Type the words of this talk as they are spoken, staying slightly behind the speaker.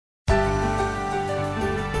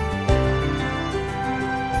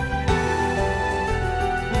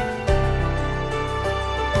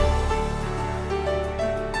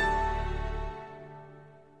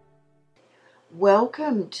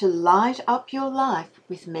welcome to Light Up Your Life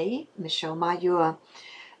with me, Michelle Mayur.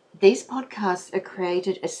 These podcasts are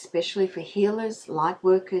created especially for healers, light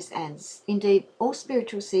workers, and indeed all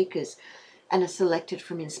spiritual seekers, and are selected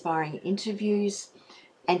from inspiring interviews,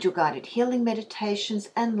 angel-guided healing meditations,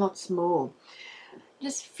 and lots more.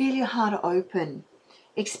 Just feel your heart open,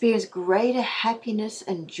 experience greater happiness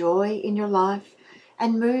and joy in your life,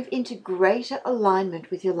 and move into greater alignment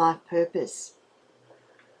with your life purpose.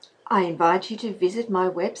 I invite you to visit my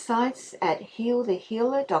websites at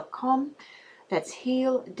healthehealer.com, that's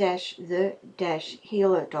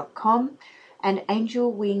heal-the-healer.com, and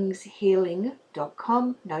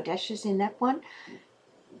angelwingshealing.com, no dashes in that one,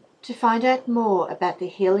 to find out more about the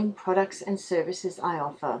healing products and services I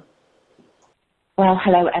offer. Well,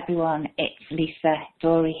 hello everyone, it's Lisa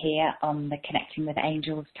Dory here on the Connecting with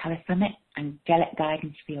Angels Telesummit, Angelic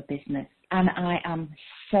Guidance for Your Business. And I am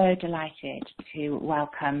so delighted to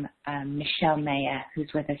welcome Michelle Mayer, who's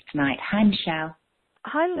with us tonight. Hi, Michelle.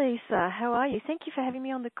 Hi, Lisa. How are you? Thank you for having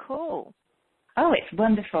me on the call. Oh, it's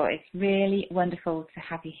wonderful. It's really wonderful to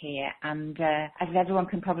have you here. And as everyone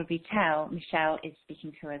can probably tell, Michelle is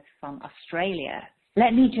speaking to us from Australia.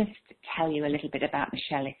 Let me just tell you a little bit about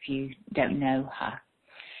Michelle if you don't know her.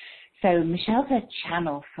 So Michelle's a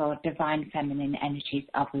channel for divine feminine energies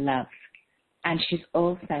of love. And she's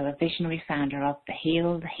also a visionary founder of the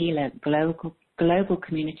Heal the Healer global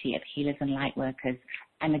community of healers and light workers.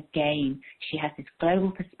 And again, she has this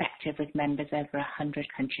global perspective with members over 100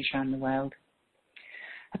 countries around the world.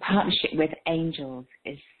 Her partnership with angels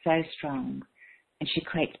is so strong, and she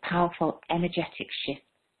creates powerful energetic shifts,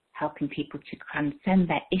 helping people to transcend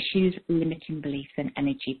their issues, limiting beliefs and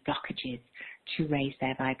energy blockages to raise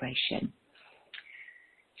their vibration.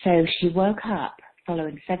 So she woke up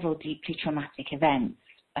following several deeply traumatic events,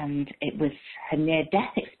 and it was her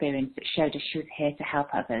near-death experience that showed her she was here to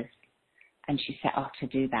help others, and she set off to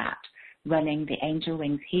do that. Running the Angel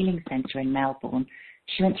Wings Healing Centre in Melbourne,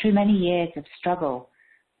 she went through many years of struggle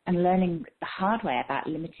and learning the hard way about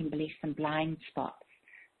limiting beliefs and blind spots,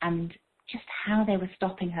 and just how they were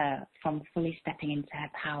stopping her from fully stepping into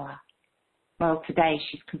her power. Well, today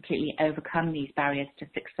she's completely overcome these barriers to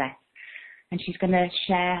success, and she's going to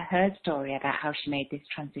share her story about how she made this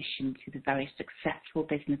transition to the very successful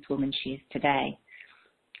businesswoman she is today.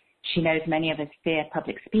 She knows many of us fear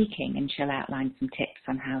public speaking, and she'll outline some tips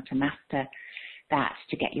on how to master that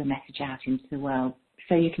to get your message out into the world.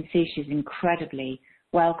 So you can see she's incredibly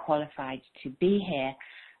well qualified to be here,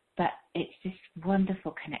 but it's this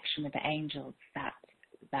wonderful connection with the angels that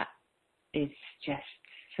is just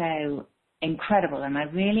so incredible, and I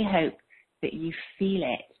really hope that you feel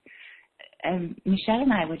it. Michelle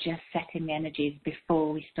and I were just setting the energies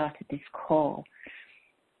before we started this call,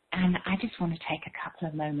 and I just want to take a couple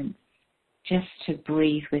of moments just to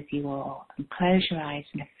breathe with you all and close your eyes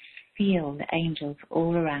and feel the angels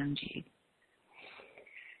all around you.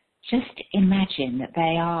 Just imagine that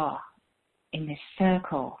they are in this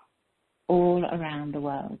circle all around the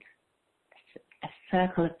world, a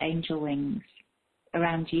circle of angel wings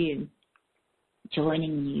around you,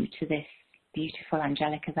 joining you to this beautiful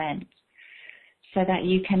angelic event, so that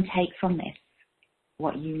you can take from this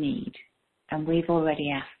what you need. And we've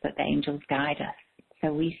already asked that the angels guide us,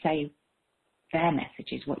 so we say their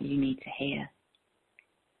message is what you need to hear.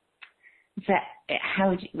 So how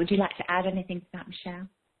would you like to add anything to that, Michelle?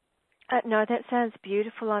 No, that sounds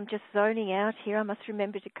beautiful. I'm just zoning out here. I must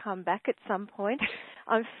remember to come back at some point.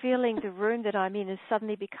 I'm feeling the room that I'm in has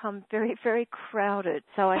suddenly become very, very crowded.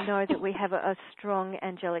 So I know that we have a strong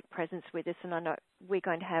angelic presence with us, and I know we're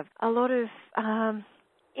going to have a lot of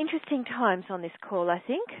interesting times on this call, I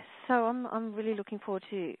think. So I'm really looking forward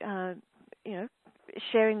to,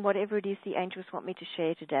 sharing whatever it is the angels want me to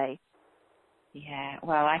share today. Yeah,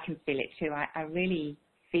 well, I can feel it too. I really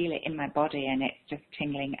feel it in my body, and it's just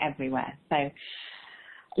tingling everywhere. So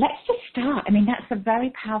let's just start. I mean, that's a very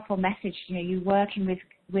powerful message. You know, you're working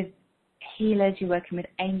with healers, you're working with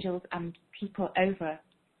angels and people over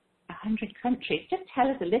 100 countries. Just tell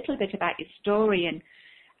us a little bit about your story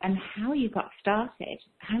and how you got started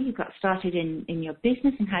in your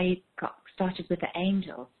business, and how you got started with the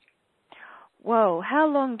angels. Whoa, how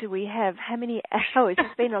long do we have? How many hours?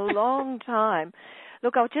 It's been a long time.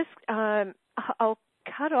 Look, I'll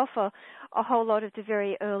cut off a whole lot of the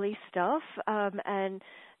very early stuff and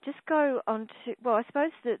just go on to, well, I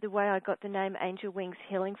suppose the way I got the name Angel Wings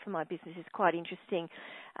Healing for my business is quite interesting.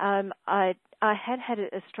 I had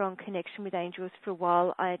a strong connection with angels for a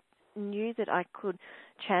while. I knew that I could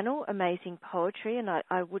channel amazing poetry, and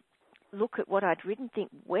I would look at what I'd written, think,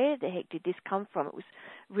 where the heck did this come from? It was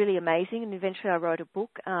really amazing, and eventually I wrote a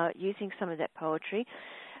book using some of that poetry.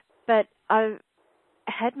 But I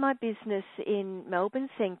had my business in Melbourne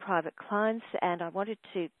seeing private clients, and I wanted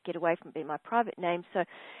to get away from being my private name. So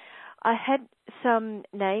I had some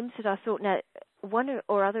names that I thought, now, one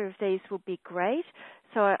or other of these will be great.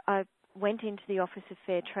 So I went into the Office of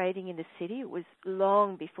Fair Trading in the city. It was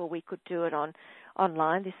long before we could do it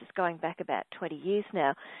online. This is going back about 20 years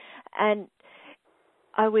now. And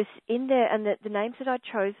I was in there, and the names that I'd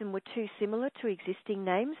chosen were too similar to existing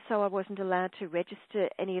names, so I wasn't allowed to register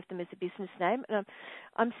any of them as a business name. And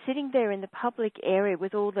I'm sitting there in the public area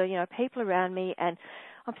with all the people around me, and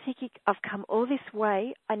I'm thinking, I've come all this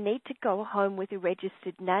way. I need to go home with a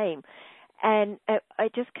registered name. And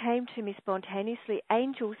it just came to me spontaneously,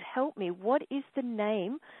 angels, help me. What is the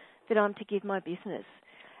name that I'm to give my business?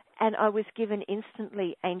 And I was given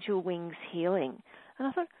instantly Angel Wings Healing. And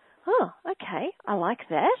I thought, oh, okay, I like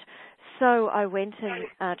that. So I went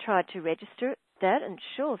and tried to register that, and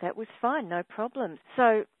sure, that was fine, no problem.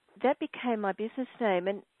 So that became my business name,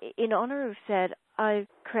 and in honor of that, I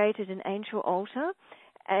created an angel altar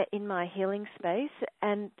in my healing space,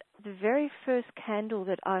 and the very first candle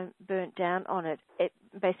that I burnt down on it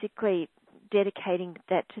basically dedicating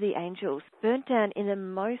that to the angels, burnt down in the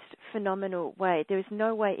most phenomenal way. There is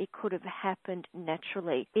no way it could have happened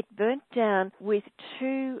naturally. It burnt down with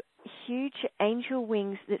two huge angel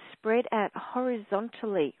wings that spread out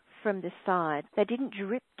horizontally from the side. They didn't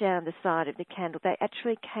drip down the side of the candle. They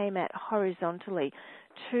actually came out horizontally.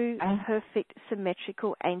 Two perfect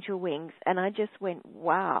symmetrical angel wings. And I just went,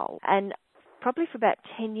 wow. And probably for about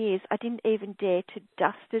 10 years, I didn't even dare to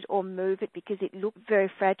dust it or move it because it looked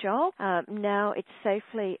very fragile. Now it's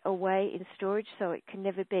safely away in storage, so it can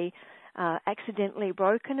never be accidentally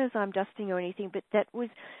broken as I'm dusting or anything, but that was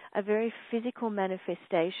a very physical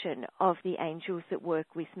manifestation of the angels that work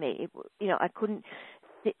with me. I couldn't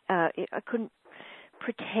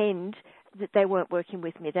pretend that they weren't working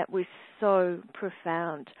with me. That was so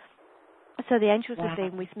profound. So the angels have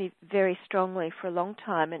been with me very strongly for a long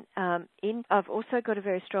time, and I've also got a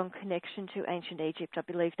very strong connection to ancient Egypt. I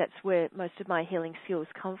believe that's where most of my healing skills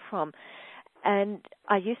come from. And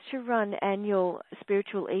I used to run annual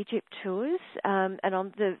spiritual Egypt tours, and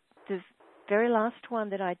on the very last one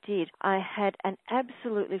that I did, I had an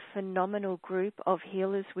absolutely phenomenal group of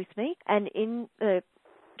healers with me, and in the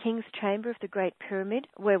King's Chamber of the Great Pyramid,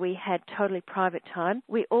 where we had totally private time,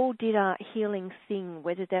 we all did our healing thing,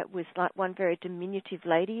 whether that was like one very diminutive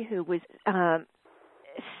lady who was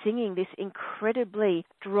singing this incredibly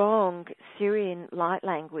strong Syrian light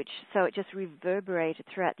language, so it just reverberated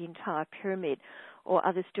throughout the entire pyramid, or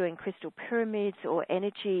others doing crystal pyramids or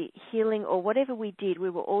energy healing or whatever we did, we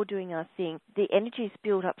were all doing our thing. The energies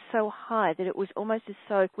built up so high that it was almost as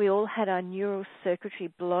though we all had our neural circuitry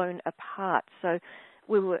blown apart. So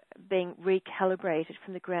we were being recalibrated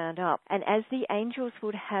from the ground up. And as the angels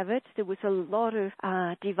would have it, there was a lot of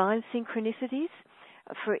divine synchronicities.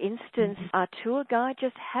 For instance, our tour guide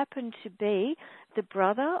just happened to be the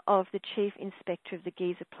brother of the chief inspector of the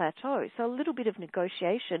Giza Plateau. So a little bit of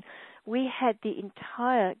negotiation. We had the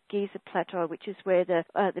entire Giza Plateau, which is where the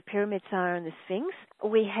pyramids are and the Sphinx.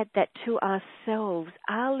 We had that to ourselves,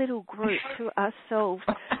 our little group to ourselves,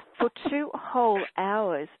 for 2 whole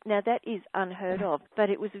hours. Now, that is unheard of,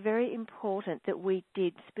 but it was very important that we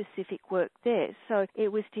did specific work there. So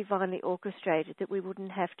it was divinely orchestrated that we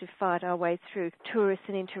wouldn't have to fight our way through tourists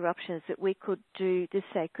and interruptions, that we could do the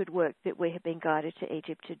sacred work that we had been guided to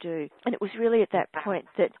Egypt to do. And it was really at that point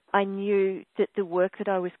that I knew that the work that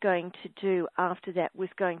I was going to do after that was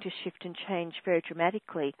going to shift and change very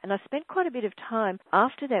dramatically. And I spent quite a bit of time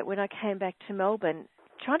after that when I came back to Melbourne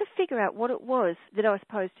trying to figure out what it was that I was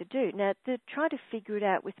supposed to do. Now, trying to figure it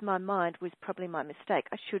out with my mind was probably my mistake.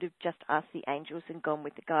 I should have just asked the angels and gone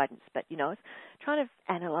with the guidance. But, I was trying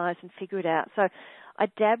to analyse and figure it out. So I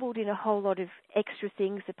dabbled in a whole lot of extra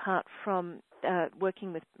things apart from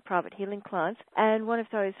working with private healing clients. And one of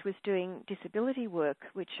those was doing disability work,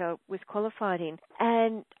 which I was qualified in.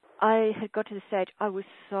 And I had got to the stage I was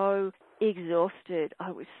so exhausted.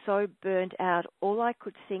 I was so burnt out. All I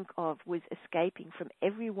could think of was escaping from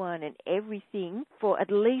everyone and everything for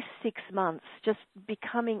at least 6 months, just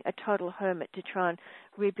becoming a total hermit to try and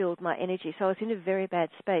rebuild my energy. So I was in a very bad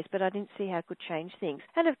space, but I didn't see how I could change things.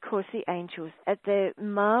 And of course, the angels, they're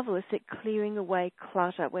marvelous at clearing away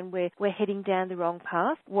clutter when we're heading down the wrong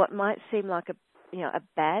path. What might seem like a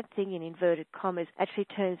bad thing in inverted commas actually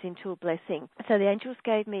turns into a blessing. So the angels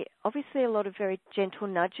gave me obviously a lot of very gentle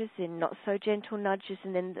nudges and not so gentle nudges,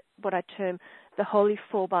 and then what I term the holy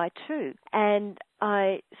 4x2. And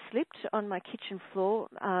I slipped on my kitchen floor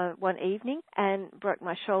one evening and broke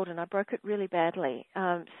my shoulder, and I broke it really badly.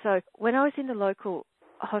 So when I was in the local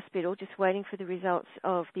hospital just waiting for the results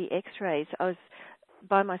of the x-rays, I was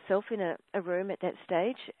by myself in a room at that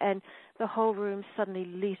stage, and the whole room suddenly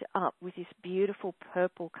lit up with this beautiful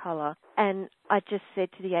purple colour. And I just said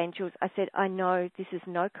to the angels, I said, I know this is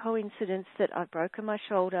no coincidence that I've broken my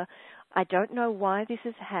shoulder. I don't know why this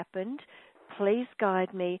has happened. Please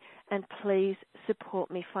guide me and please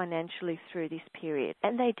support me financially through this period.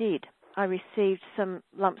 And they did. I received some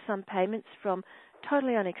lump sum payments from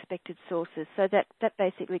totally unexpected sources. So that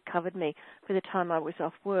basically covered me for the time I was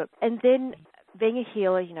off work. And then being a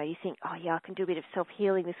healer, you think, oh yeah, I can do a bit of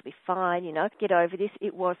self-healing, this will be fine, get over this.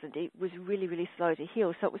 It wasn't. It was really, really slow to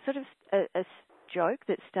heal. So it was sort of a joke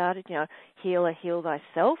that started, healer, heal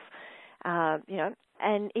thyself,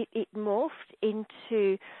 and it morphed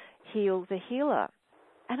into heal the healer.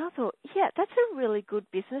 And I thought, yeah, that's a really good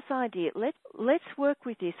business idea. Let's work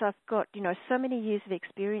with this. I've got, so many years of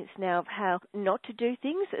experience now of how not to do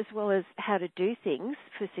things as well as how to do things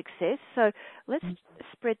for success. So let's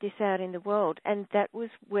spread this out in the world. And that was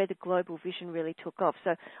where the global vision really took off.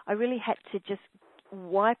 So I really had to just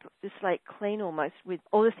wipe the slate clean almost with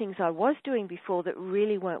all the things I was doing before that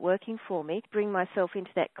really weren't working for me, bring myself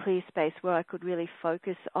into that clear space where I could really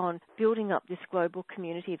focus on building up this global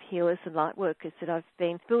community of healers and light workers that I've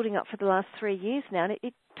been building up for the last 3 years now. And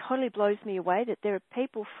it totally blows me away that there are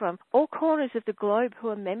people from all corners of the globe who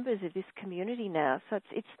are members of this community now. So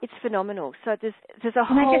it's phenomenal. So there's a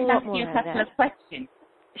whole lot more than that. Can I just ask you a couple of questions?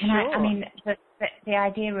 Sure. I mean, the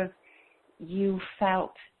idea of you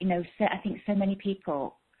felt, I think so many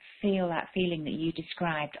people feel that feeling that you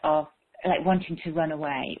described of like wanting to run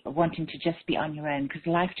away, or wanting to just be on your own, because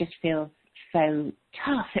life just feels so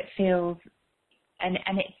tough. It feels, and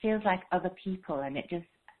it feels like other people, and it just,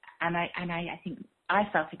 and I think I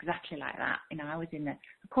felt exactly like that. I was in a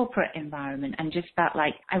corporate environment and just felt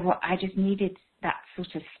like I just needed that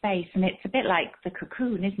sort of space, and it's a bit like the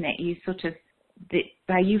cocoon, isn't it? You sort of,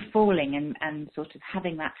 by you falling and sort of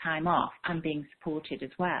having that time off and being supported as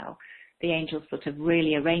well, the angels sort of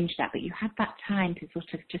really arranged that. But you had that time to sort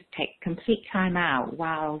of just take complete time out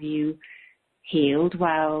while you healed,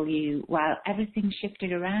 while everything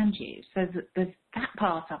shifted around you. So there's that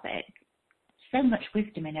part of it. So much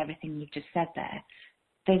wisdom in everything you've just said there.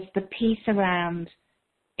 There's the piece around,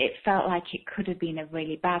 it felt like it could have been a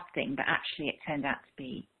really bad thing, but actually it turned out to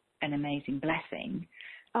be an amazing blessing.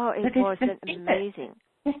 Oh, it was amazing.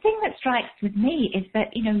 The thing that strikes with me is that,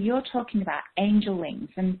 you're talking about angel wings,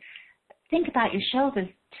 and think about your shoulders.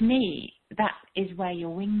 To me, that is where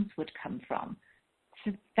your wings would come from.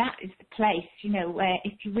 So that is the place, where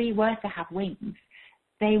if we were to have wings,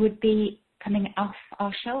 they would be coming off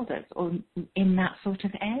our shoulders or in that sort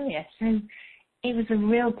of area. So it was a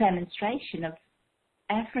real demonstration of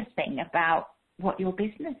everything about what your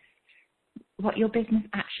business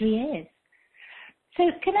actually is. So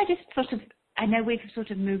can I just I know we've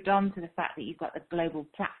sort of moved on to the fact that you've got the global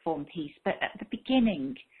platform piece, but at the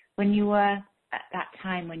beginning, when you were at that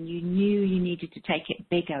time when you knew you needed to take it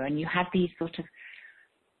bigger and you had these sort of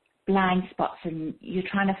blind spots and you're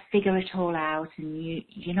trying to figure it all out and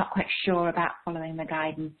you're not quite sure about following the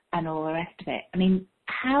guidance and all the rest of it. I mean,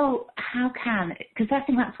 how can, because I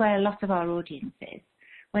think that's where a lot of our audience is,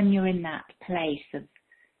 when you're in that place of,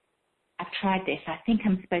 I've tried this, I think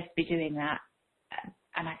I'm supposed to be doing that,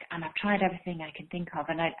 and I've tried everything I can think of,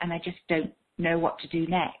 and I just don't know what to do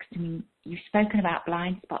next. I mean, you've spoken about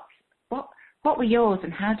blind spots. What were yours,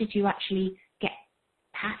 and how did you actually get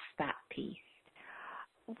past that piece?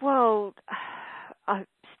 Well, I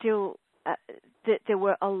still there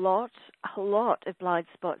were a lot of blind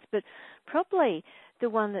spots, but probably the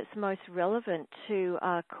one that's most relevant to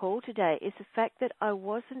our call today is the fact that I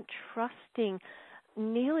wasn't trusting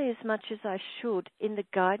nearly as much as I should in the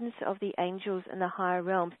guidance of the angels and the higher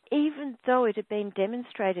realms, even though it had been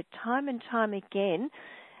demonstrated time and time again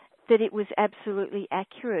that it was absolutely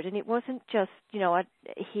accurate. And it wasn't just, I'd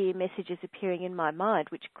hear messages appearing in my mind,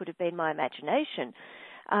 which could have been my imagination,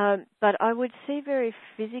 but I would see very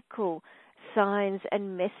physical signs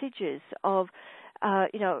and messages of,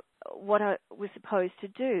 what I was supposed to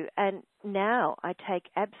do. And now I take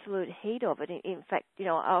absolute heed of it. In fact, I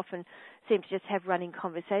often seem to just have running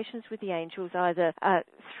conversations with the angels, either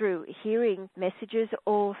through hearing messages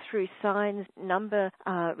or through signs,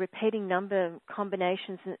 repeating number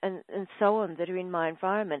combinations and so on that are in my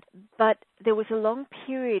environment. But there was a long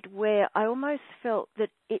period where I almost felt that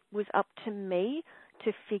it was up to me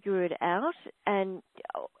to figure it out. And,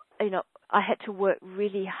 I had to work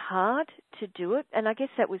really hard to do it. And I guess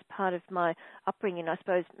that was part of my upbringing. I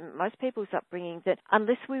suppose most people's upbringing, that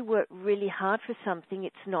unless we work really hard for something,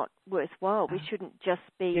 it's not worthwhile. We shouldn't just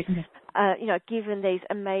be, given these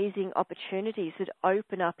amazing opportunities that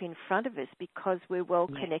open up in front of us because we're well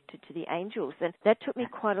connected to the angels. And that took me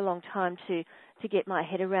quite a long time to get my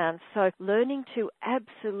head around. So learning to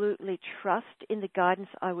absolutely trust in the guidance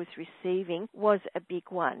I was receiving was a big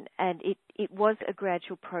one. And it was a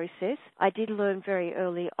gradual process. I did learn very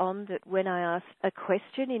early on that when I asked a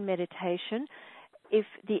question in meditation, if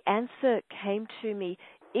the answer came to me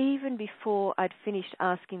even before I'd finished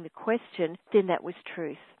asking the question, then that was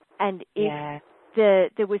truth. And if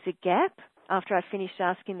there was a gap after I finished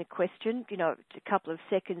asking the question, a couple of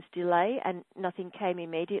seconds delay and nothing came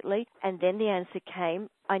immediately, and then the answer came,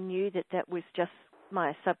 I knew that was just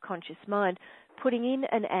my subconscious mind putting in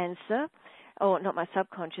an answer, or not my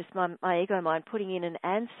subconscious, my ego mind putting in an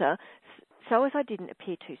answer so as I didn't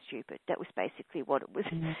appear too stupid. That was basically what it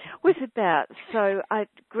was about. So I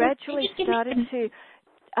gradually started to,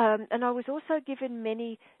 and I was also given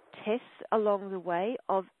many tests along the way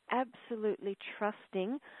of absolutely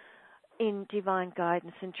trusting in divine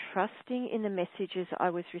guidance and trusting in the messages I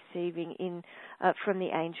was receiving from the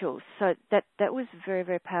angels. So that was very,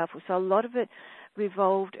 very powerful. So a lot of it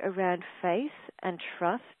revolved around faith and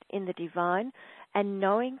trust in the divine, and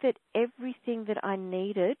knowing that everything that I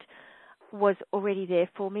needed was already there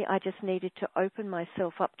for me. I just needed to open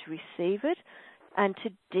myself up to receive it and to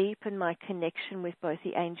deepen my connection with both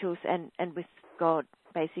the angels and with God,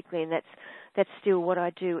 basically. And that's still what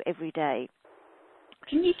I do every day.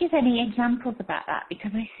 Can you give any examples about that?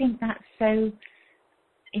 Because I think that's so,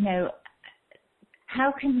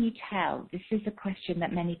 how can you tell? This is a question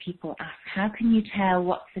that many people ask. How can you tell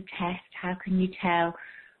what's a test? How can you tell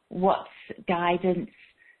what's guidance?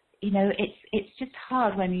 It's just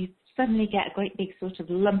hard when you suddenly get a great big sort of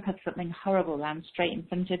lump of something horrible land straight in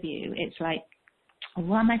front of you. It's like,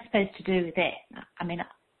 what am I supposed to do with it? I mean,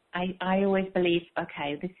 I always believe,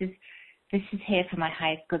 okay, this is here for my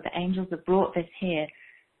highest good. The angels have brought this here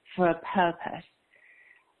for a purpose.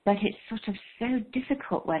 But it's sort of so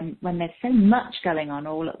difficult when there's so much going on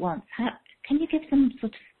all at once. Can you give some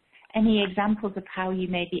sort of any examples of how you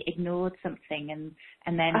maybe ignored something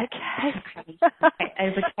and then overcame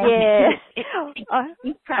it?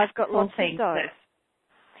 I've got lots of those.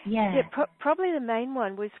 Probably the main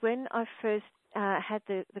one was when I first had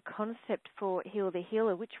the concept for Heal the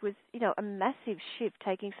Healer, which was, a massive shift,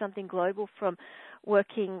 taking something global from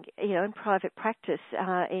working, in private practice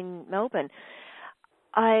in Melbourne.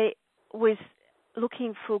 I was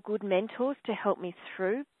looking for good mentors to help me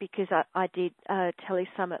through, because I did a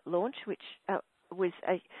Telesummit launch, which was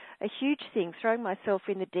a huge thing, throwing myself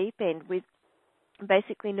in the deep end with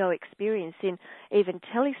basically no experience in even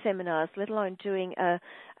teleseminars, let alone doing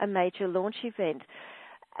a major launch event.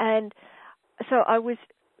 And so I was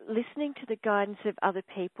listening to the guidance of other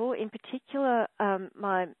people, in particular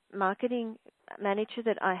my marketing manager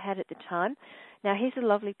that I had at the time. Now, he's a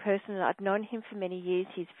lovely person, and I've known him for many years.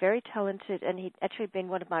 He's very talented, and he'd actually been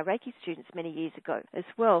one of my Reiki students many years ago as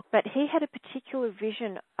well. But he had a particular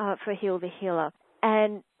vision for Heal the Healer,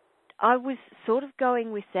 and I was sort of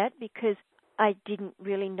going with that because I didn't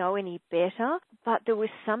really know any better, but there was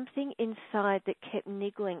something inside that kept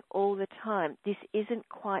niggling all the time. This isn't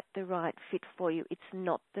quite the right fit for you. It's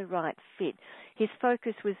not the right fit. His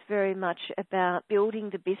focus was very much about building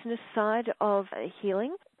the business side of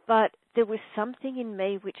healing, but there was something in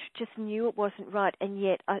me which just knew it wasn't right, and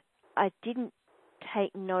yet I didn't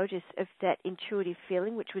take notice of that intuitive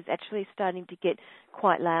feeling, which was actually starting to get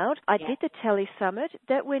quite loud. I did the Telesummit.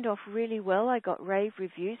 That went off really well. I got rave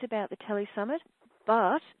reviews about the Telesummit,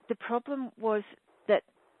 but the problem was that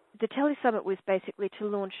the Telesummit was basically to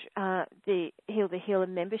launch the Heal the Healer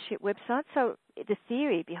membership website. So the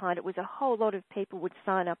theory behind it was a whole lot of people would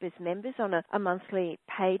sign up as members on a monthly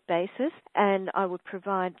paid basis, and I would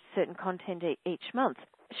provide certain content each month.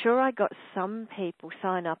 Sure, I got some people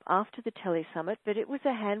sign up after the Telesummit, but it was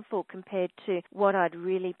a handful compared to what I'd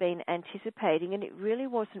really been anticipating, and it really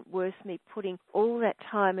wasn't worth me putting all that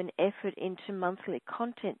time and effort into monthly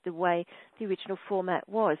content the way the original format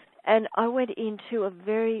was. And I went into a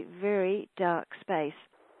very, very dark space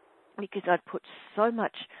because I'd put so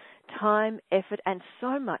much time, effort, and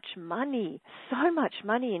so much money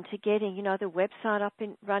into getting, the website up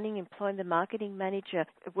and running, employing the marketing manager,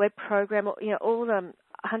 web program, all the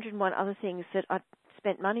 101 other things that I'd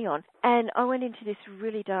spent money on. And I went into this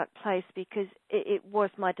really dark place because it was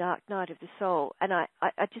my dark night of the soul. And I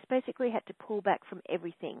just basically had to pull back from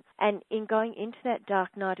everything. And in going into that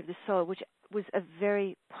dark night of the soul, which was a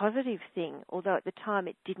very positive thing, although at the time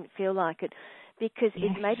it didn't feel like it, because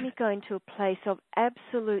it made me go into a place of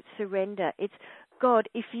absolute surrender. It's, God,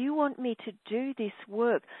 if you want me to do this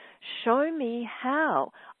work, show me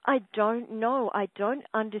how. I don't know. I don't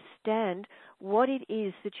understand what it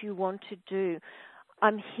is that you want to do.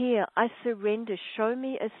 I'm here. I surrender. Show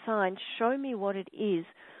me a sign. Show me what it is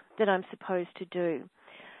that I'm supposed to do.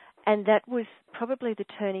 And that was probably the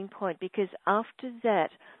turning point, because after that,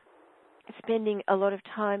 spending a lot of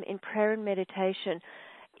time in prayer and meditation,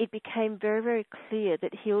 it became very, very clear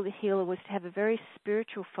that Heal the Healer was to have a very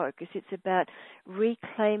spiritual focus. It's about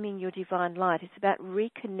reclaiming your divine light. It's about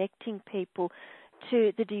reconnecting people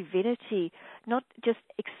to the divinity, not just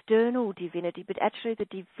external divinity, but actually the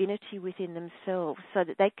divinity within themselves, so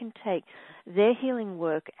that they can take their healing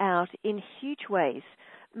work out in huge ways,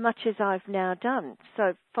 much as I've now done.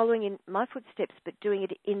 So following in my footsteps, but doing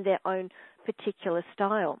it in their own particular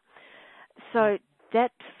style. So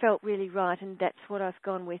that felt really right, and that's what I've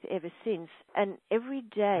gone with ever since. And every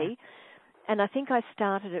day, and I think I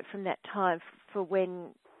started it from that time for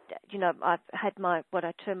when, you know, I've had what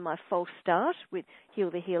I term my false start with Heal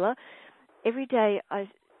the Healer. Every day I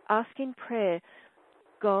ask in prayer,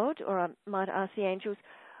 God, or I might ask the angels,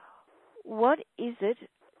 what is it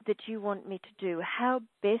that you want me to do? How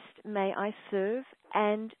best may I serve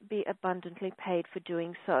and be abundantly paid for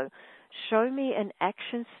doing so? Show me an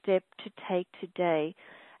action step to take today,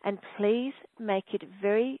 and please make it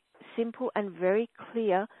very simple and very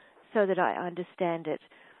clear so that I understand it.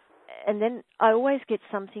 And then I always get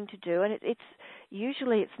something to do, and it's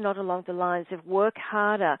usually not along the lines of work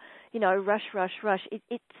harder, you know, rush.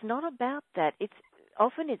 It's not about that. It's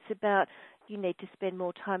about you need to spend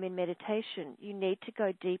more time in meditation. You need to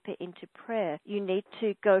go deeper into prayer. You need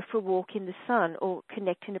to go for a walk in the sun or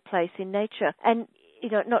connect in a place in nature. And, you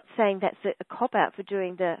know, not saying that's a cop-out for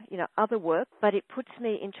doing the, you know, other work, but it puts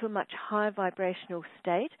me into a much higher vibrational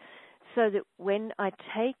state so that when I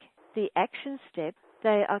take the action step,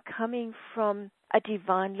 they are coming from a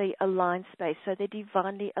divinely aligned space. So they're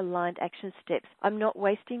divinely aligned action steps. I'm not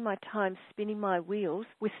wasting my time spinning my wheels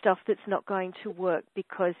with stuff that's not going to work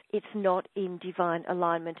because it's not in divine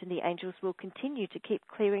alignment, and the angels will continue to keep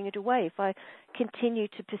clearing it away if I continue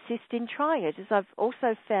to persist in trying it, as I've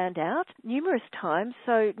also found out numerous times.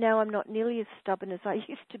 So now I'm not nearly as stubborn as I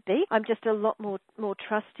used to be. I'm just a lot more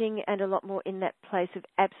trusting and a lot more in that place of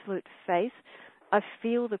absolute faith. I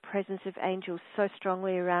feel the presence of angels so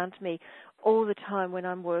strongly around me all the time when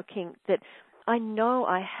I'm working that I know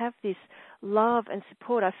I have this love and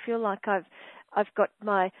support. I feel like I've got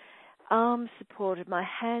my arms supported, my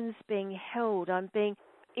hands being held. I'm being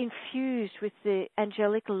infused with the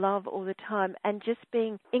angelic love all the time, and just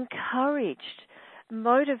being encouraged,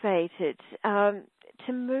 motivated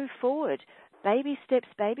to move forward. Baby steps.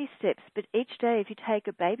 But each day, if you take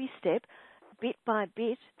a baby step, bit by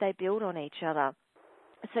bit, they build on each other.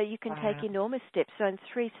 So you can take enormous steps. So in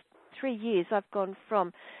three years, I've gone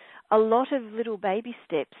from a lot of little baby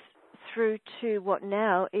steps through to what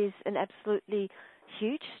now is an absolutely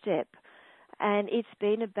huge step. And it's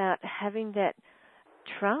been about having that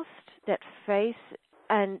trust, that faith,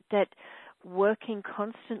 and that working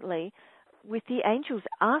constantly with the angels,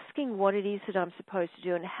 asking what it is that I'm supposed to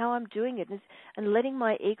do and how I'm doing it, and letting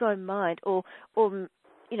my ego mind, or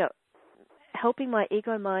you know, helping my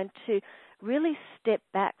ego mind to really step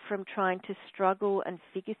back from trying to struggle and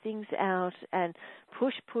figure things out and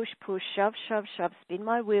push, shove, spin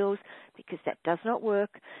my wheels, because that does not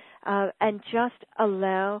work, and just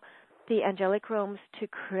allow the angelic realms to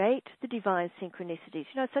create the divine synchronicities,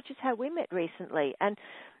 you know, such as how we met recently, and,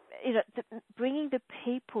 you know, bringing the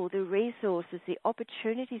people, the resources, the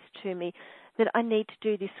opportunities to me that I need to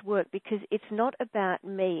do this work, because it's not about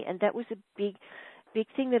me, and that was a big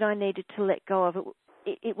thing that I needed to let go of.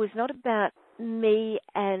 It was not about me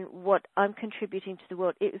and what I'm contributing to the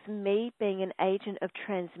world. It was me being an agent of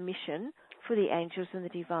transmission for the angels and the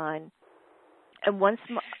divine. And once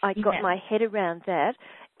I got my head around that,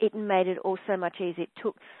 it made it all so much easier. It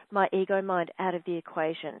took my ego mind out of the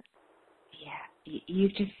equation. Yeah,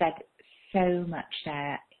 you've just said so much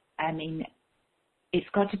there. I mean, it's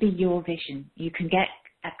got to be your vision. You can get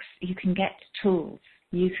tools.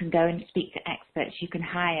 You can go and speak to experts. You can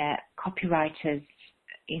hire copywriters,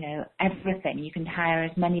 you know, everything. You can hire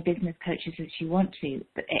as many business coaches as you want to,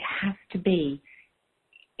 but it has to be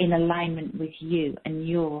in alignment with you and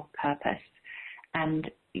your purpose.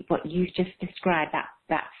 And what you've just described,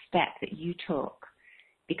 that step that you took,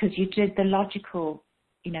 because you did the logical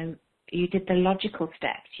you did the logical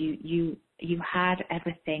steps. You had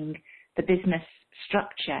everything, the business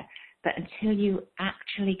structure, but until you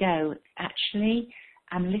actually go,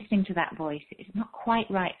 I'm listening to that voice. It's not quite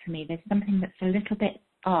right for me. There's something that's a little bit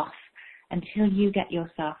off. Until you get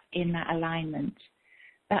yourself in that alignment.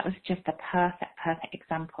 That was just a perfect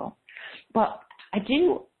example. But I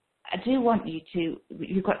do want you to,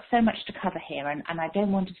 you've got so much to cover here, and I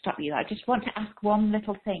don't want to stop you. I just want to ask one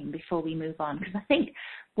little thing before we move on, because I think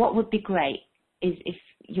what would be great is if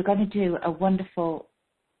you're going to do a wonderful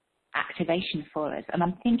activation for us, and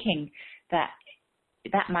I'm thinking that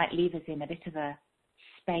might leave us in a bit of a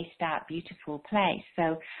spaced out, beautiful place.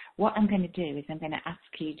 So what I'm going to do is I'm going to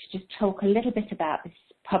ask you to just talk a little bit about this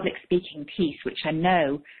public speaking piece, which I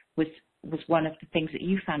know was one of the things that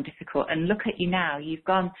you found difficult. And look at you now. You've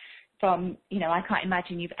gone from, I can't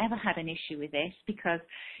imagine you've ever had an issue with this, because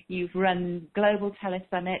you've run global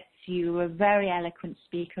telesummits, you're a very eloquent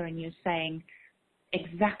speaker, and you're saying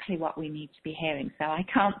exactly what we need to be hearing. So I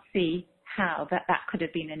can't see how that could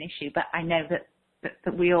have been an issue, but I know that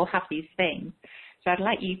we all have these things. So I'd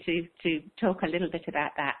like you to talk a little bit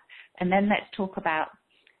about that. And then let's talk about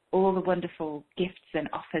all the wonderful gifts and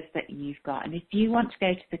offers that you've got. And if you want to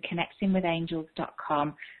go to the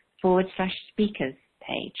connectingwithangels.com/speakers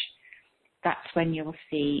page, that's when you'll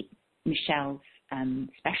see Michelle's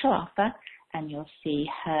special offer, and you'll see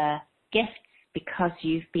her gifts, because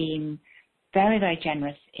you've been very, very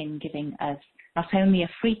generous in giving us not only a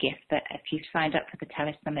free gift, but if you signed up for the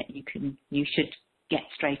telesummit, you should get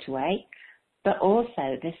straight away, but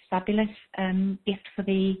also this fabulous gift for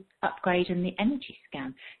the upgrade and the energy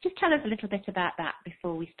scan. Just tell us a little bit about that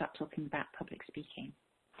before we start talking about public speaking.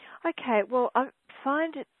 Okay, well, I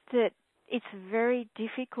find that it's very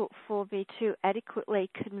difficult for me to adequately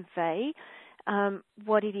convey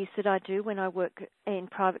what it is that I do when I work in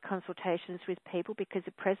private consultations with people, because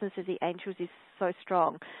the presence of the angels is so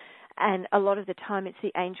strong. And a lot of the time it's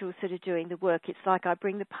the angels that are doing the work. It's like I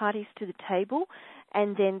bring the parties to the table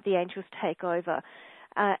and then the angels take over.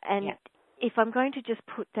 If I'm going to just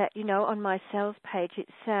put that, on my sales page, it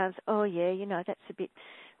sounds, that's a bit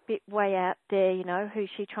way out there, who's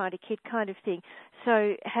she trying to kid kind of thing.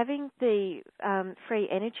 So having the free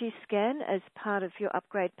energy scan as part of your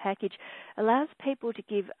upgrade package allows people to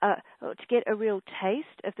get a real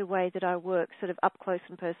taste of the way that I work, sort of up close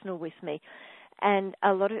and personal with me. And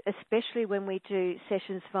especially when we do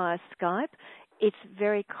sessions via Skype, it's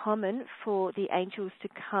very common for the angels to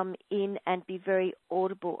come in and be very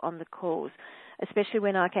audible on the calls. Especially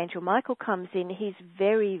when Archangel Michael comes in, he's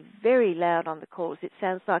very, very loud on the calls. It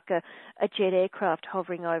sounds like a jet aircraft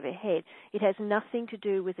hovering overhead. It has nothing to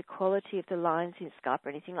do with the quality of the lines in Skype or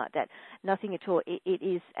anything like that. Nothing at all. It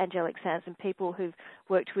is angelic sounds, and people who've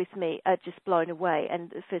worked with me are just blown away. And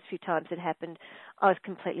the first few times it happened, I was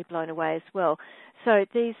completely blown away as well. So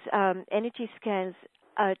these energy scans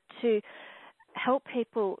are to help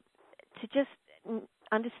people to just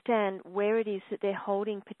understand where it is that they're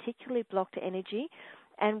holding particularly blocked energy.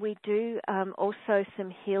 And we do also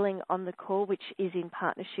some healing on the call, which is in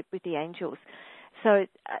partnership with the angels. So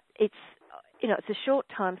it's a short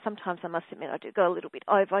time. Sometimes I must admit I do go a little bit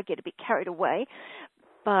over. I get a bit carried away.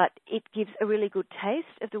 But it gives a really good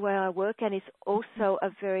taste of the way I work, and it's also a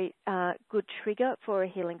very good trigger for a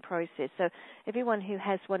healing process. So everyone who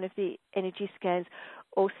has one of the energy scans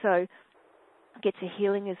also gets a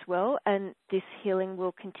healing as well, and this healing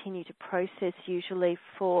will continue to process usually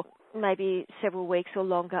for maybe several weeks or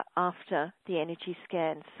longer after the energy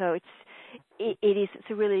scan. So it's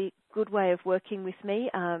a really good way of working with me,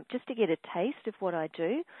 just to get a taste of what I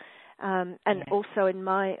do. Also in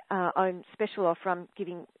my own special offer, I'm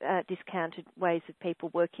giving discounted ways of people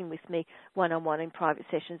working with me one-on-one in private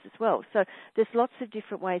sessions as well. So there's lots of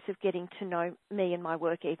different ways of getting to know me and my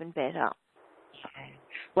work even better. Okay.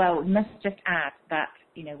 Well, we must just add that,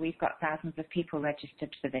 we've got thousands of people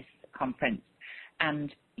registered for this conference,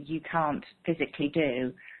 and you can't physically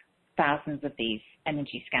do thousands of these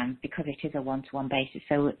energy scans because it is a one-to-one basis.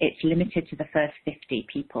 So it's limited to the first 50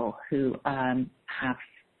 people who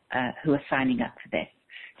who are signing up for this.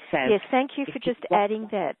 So yes, thank you for just adding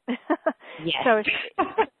that. Yes. So,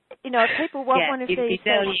 if people want one of these,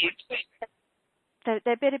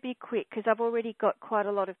 they better be quick, because I've already got quite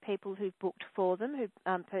a lot of people who've booked for them, who've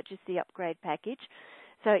purchased the upgrade package.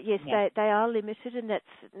 So, yes, they are limited, and that's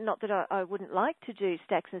not that I wouldn't like to do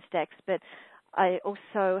stacks and stacks, but I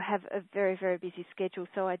also have a very, very busy schedule,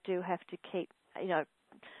 so I do have to keep,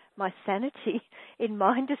 my sanity in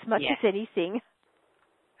mind as much as anything.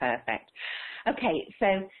 Perfect. Okay,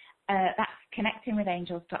 so that's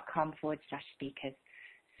connectingwithangels.com/speakers.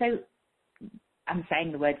 So I'm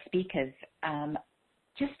saying the word speakers.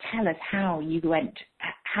 just tell us how you went.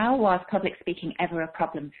 How was public speaking ever a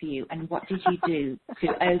problem for you, and what did you do to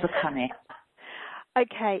overcome it?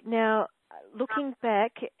 Okay, now looking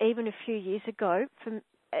back, even a few years ago,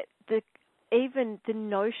 even the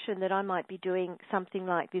notion that I might be doing something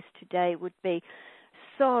like this today would be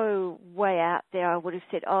so way out there. I would have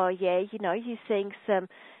said, oh yeah, you're seeing some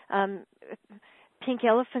pink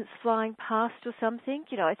elephants flying past or something.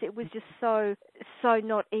 It was just so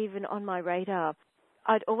not even on my radar.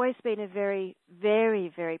 I'd always been a very,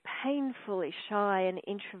 very, very painfully shy and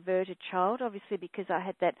introverted child, obviously because I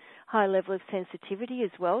had that high level of sensitivity as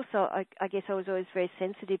well. So I guess I was always very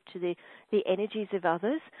sensitive to the energies of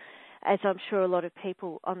others, as I'm sure a lot of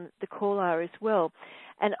people on the call are as well.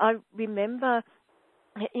 And I remember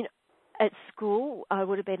at school, I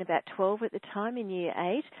would have been about 12 at the time in year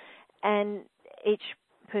 8, and each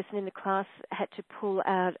person in the class had to pull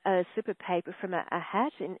out a slip of paper from a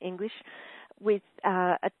hat in English with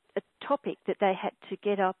a topic that they had to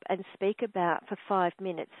get up and speak about for 5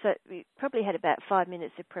 minutes. So we probably had about 5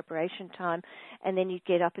 minutes of preparation time, and then you'd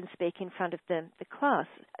get up and speak in front of the class.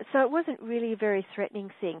 So it wasn't really a very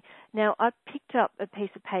threatening thing. Now, I picked up a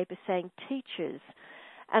piece of paper saying teachers,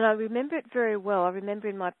 and I remember it very well. I remember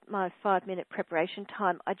in my 5-minute preparation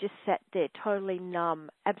time, I just sat there totally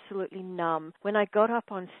numb, absolutely numb. When I got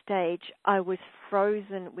up on stage, I was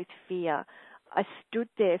frozen with fear. I stood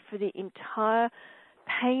there for the entire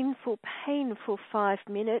painful 5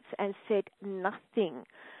 minutes and said nothing,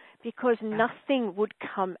 because nothing would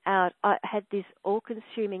come out. I had this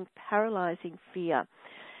all-consuming, paralyzing fear.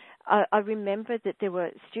 I remember that there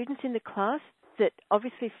were students in the class that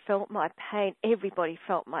obviously felt my pain. Everybody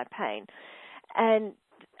felt my pain. And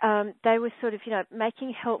they were sort of,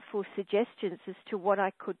 making helpful suggestions as to what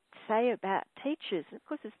I could say about teachers. And of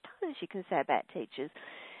course, there's tons you can say about teachers.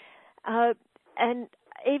 And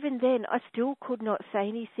even then, I still could not say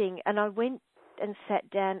anything. And I went and sat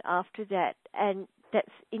down after that, and that's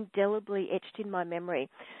indelibly etched in my memory.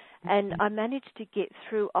 And I managed to get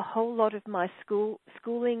through a whole lot of my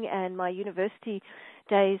schooling and my university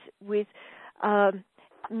days with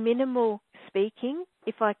minimal speaking.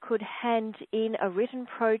 If I could hand in a written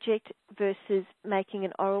project versus making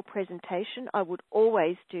an oral presentation, I would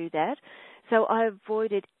always do that. So I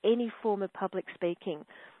avoided any form of public speaking.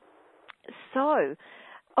 So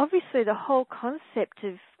obviously the whole concept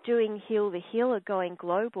of doing Heal the Healer, going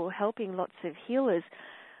global, helping lots of healers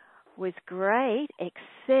was great,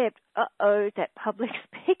 except, that public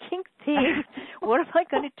speaking thing. What am I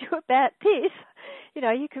going to do about this?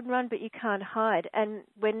 You can run, but you can't hide. And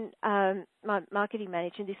when my marketing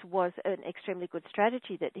manager, and this was an extremely good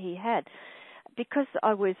strategy that he had, because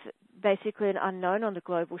I was basically an unknown on the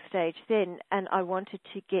global stage then, and I wanted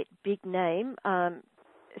to get big name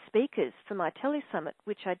speakers for my telesummit,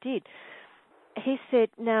 which I did. He said,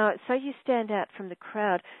 now, so you stand out from the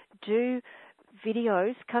crowd, do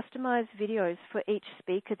videos, customized videos for each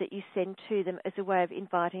speaker that you send to them as a way of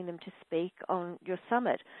inviting them to speak on your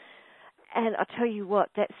summit. And I'll tell you what,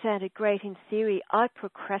 that sounded great in theory. I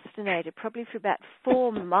procrastinated probably for about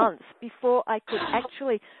 4 months before I could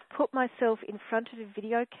actually put myself in front of a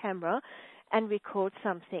video camera and record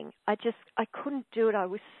something. I couldn't do it. I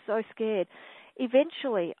was so scared.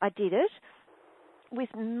 Eventually, I did it with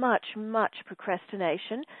much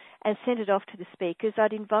procrastination and sent it off to the speakers.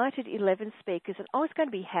 I'd invited 11 speakers, and I was going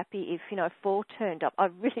to be happy if, 4 turned up. I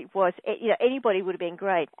really was. Anybody would have been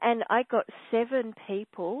great. And I got 7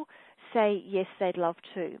 people say yes, they'd love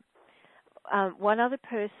to. One other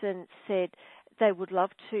person said they would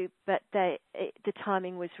love to, but the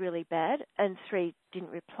timing was really bad, and 3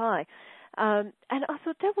 didn't reply. And I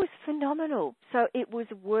thought that was phenomenal. So it was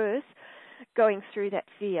worth going through that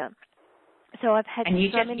fear. So I've had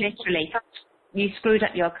literally, you screwed up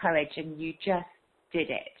your courage and you just did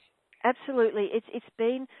it. Absolutely. It's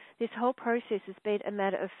been, this whole process has been a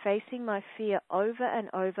matter of facing my fear over and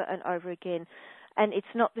over and over again. And it's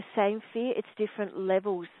not the same fear, it's different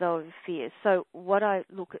levels of fear. So what I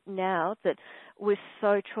look at now that was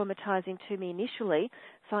so traumatizing to me initially,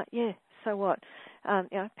 it's like, yeah, so what?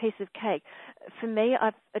 Piece of cake. For me,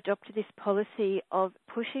 I've adopted this policy of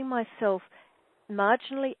pushing myself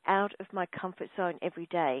marginally out of my comfort zone every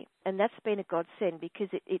day. And that's been a godsend, because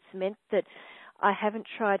it's meant that I haven't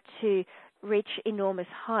tried to reach enormous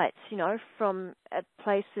heights, from a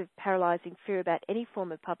place of paralyzing fear about any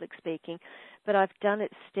form of public speaking, but I've done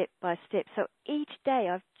it step by step. So each day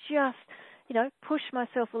I've just, pushed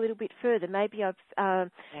myself a little bit further. Maybe I've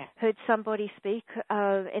heard somebody speak in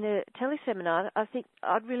a teleseminar. I think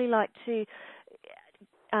I'd really like to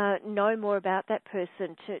know more about that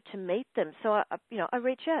person, to meet them. So I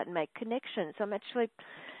reach out and make connections. I'm actually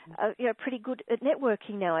pretty good at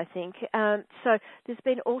networking now, I think. So there's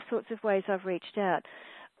been all sorts of ways I've reached out.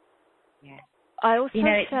 Yeah. I also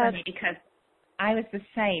it's funny because I was the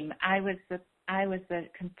same. I was a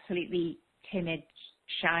completely timid,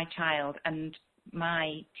 shy child, and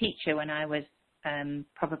my teacher, when I was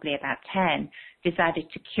probably about 10, decided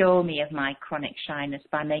to cure me of my chronic shyness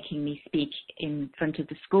by making me speak in front of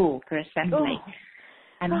the school for assembly. Oh.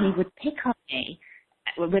 And he would pick on me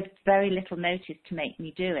with very little notice to make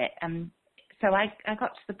me do it. So I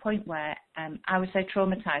got to the point where I was so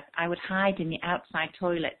traumatized, I would hide in the outside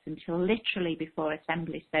toilets until literally before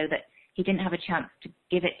assembly so that he didn't have a chance to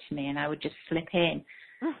give it to me, and I would just slip in.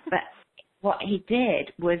 But what he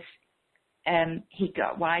did was he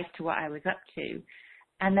got wise to what I was up to,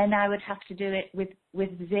 and then I would have to do it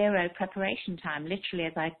with zero preparation time. Literally,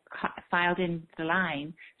 as I filed in the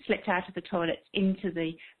line, slipped out of the toilets into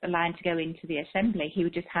the line to go into the assembly, he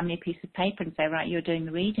would just hand me a piece of paper and say, right, you're doing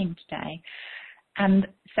the reading today. And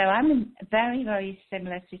so I'm in a very, very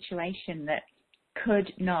similar situation that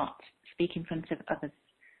could not speak in front of others.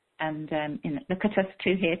 And look at us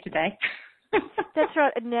two here today. That's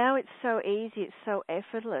right. And now it's so easy. It's so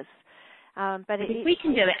effortless. But if we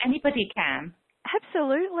can do it, anybody can.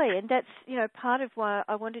 Absolutely, and that's part of why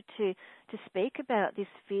I wanted to speak about this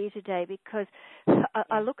fear today, because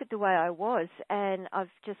I look at the way I was, and I've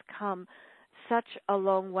just come such a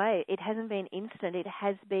long way. It hasn't been instant. It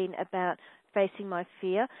has been about facing my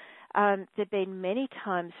fear. There've been many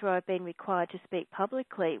times where I've been required to speak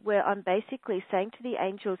publicly, where I'm basically saying to the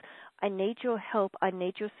angels, I need your help, I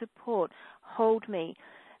need your support, hold me.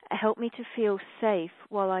 Help me to feel safe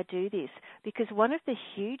while I do this. Because one of the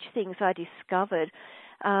huge things I discovered,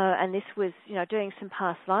 and this was, doing some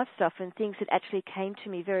past life stuff and things that actually came to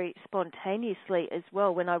me very spontaneously as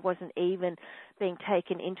well, when I wasn't even being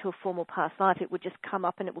taken into a formal past life. It would just come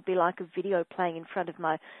up and it would be like a video playing in front of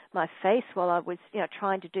my face while I was,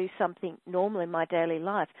 trying to do something normal in my daily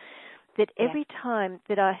life. That every time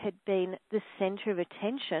that I had been the center of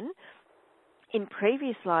attention in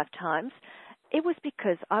previous lifetimes, it was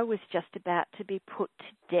because I was just about to be put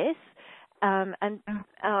to death, and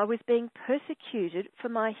I was being persecuted for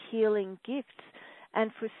my healing gifts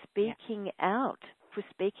and for speaking out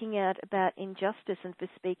about injustice and for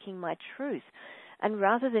speaking my truth. And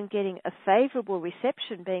rather than getting a favorable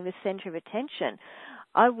reception, being the center of attention,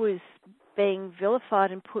 I was being vilified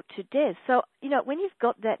and put to death. So, when you've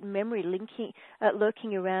got that memory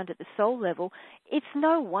lurking around at the soul level, it's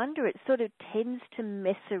no wonder it sort of tends to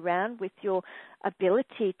mess around with your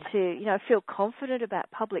ability to, feel confident about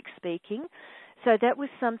public speaking. So that was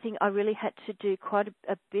something I really had to do quite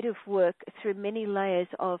a bit of work through many layers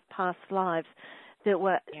of past lives that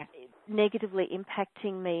were negatively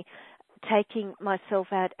impacting me, taking myself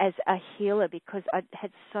out as a healer, because I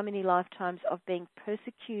had so many lifetimes of being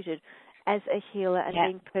persecuted as a healer and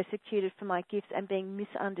being persecuted for my gifts and being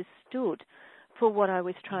misunderstood for what I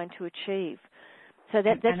was trying to achieve. So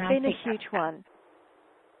that's been a huge one.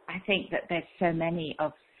 I think that there's so many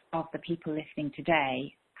of the people listening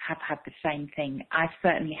today have had the same thing. I've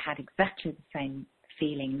certainly had exactly the same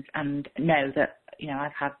feelings, and know that,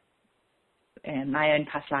 I've had my own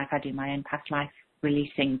past life. I do my own past life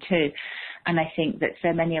releasing too. And I think that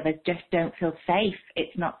so many of us just don't feel safe.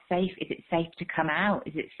 It's not safe. Is it safe to come out?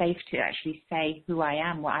 Is it safe to actually say who I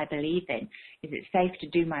am, what I believe in? Is it safe to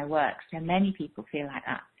do my work? So many people feel like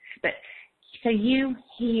that. But so you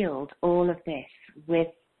healed all of this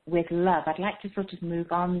with love. I'd like to sort of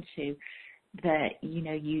move on to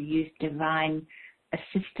you use divine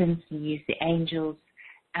assistance, you use the angels,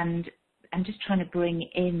 and I'm just trying to bring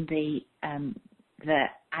in the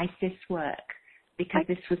ISIS work, because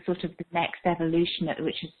this was sort of the next evolution,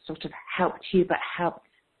 which has sort of helped you, but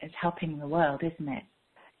is helping the world, isn't it?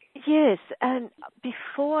 Yes, and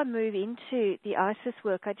before I move into the ISIS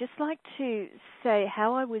work, I'd just like to say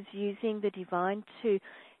how I was using the divine to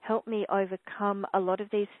help me overcome a lot of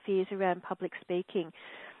these fears around public speaking.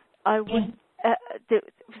 There was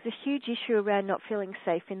a huge issue around not feeling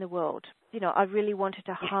safe in the world. I really wanted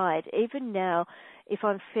to hide. Even now, if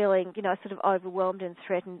I'm feeling, sort of overwhelmed and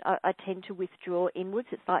threatened, I tend to withdraw inwards.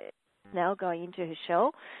 It's like now going into her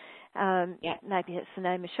shell. Maybe it's the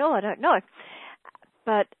name Michelle, I don't know.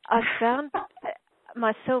 But I found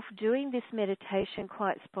myself doing this meditation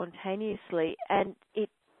quite spontaneously, and it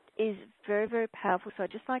is very, very powerful. So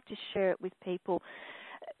I'd just like to share it with people.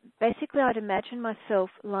 Basically, I'd imagine myself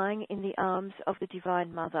lying in the arms of the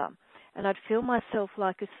Divine Mother, and I'd feel myself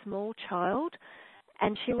like a small child,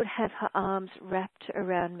 and she would have her arms wrapped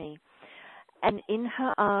around me. And in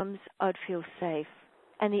her arms, I'd feel safe.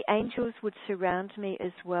 and the angels would surround me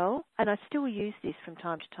as well. And I still use this from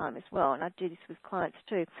time to time as well, and I do this with clients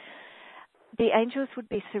too. The angels would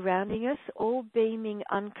be surrounding us, all beaming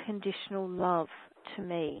unconditional love to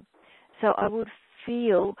me. So I would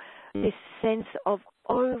feel this sense of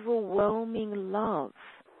overwhelming love,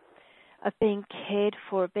 of being cared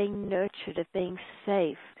for, of being nurtured, of being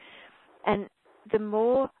safe. And the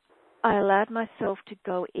more I allowed myself to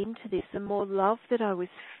go into this, the more love that I was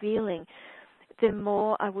feeling, the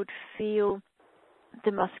more I would feel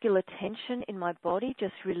the muscular tension in my body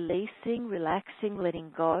just releasing, relaxing,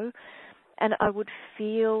 letting go. And I would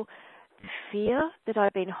feel the fear that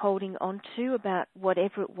I'd been holding on to about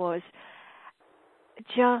whatever it was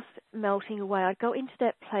just melting away. I'd go into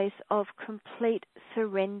that place of complete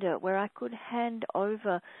surrender where I could hand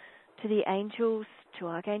over to the angels, to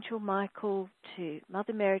Archangel Michael, to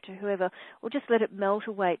Mother Mary, to whoever, or just let it melt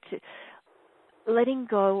away, to letting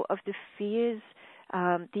go of the fears,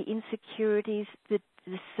 the insecurities, the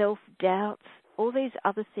self-doubts, all these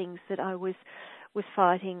other things that I was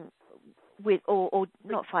fighting with, or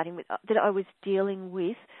not fighting with, that I was dealing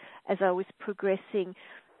with as I was progressing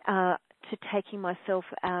to taking myself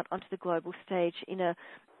out onto the global stage in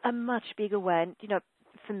a much bigger way. And, you know,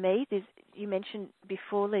 for me, you mentioned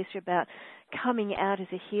before, Lisa, about coming out as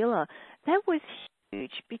a healer. That was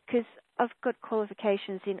huge because I've got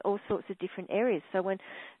qualifications in all sorts of different areas. So when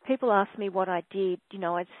people ask me what I did, you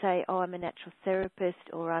know, I'd say, oh, I'm a natural therapist,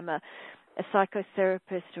 or I'm a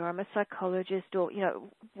psychotherapist, or I'm a psychologist, or, you know,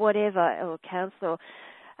 whatever, or a counselor,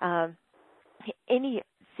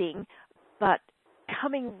 anything, but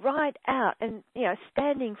coming right out and, you know,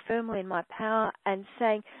 standing firmly in my power and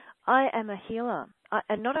saying, I am a healer.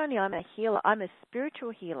 And not only I'm a healer, I'm a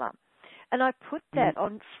spiritual healer. And I put that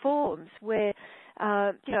on forms where,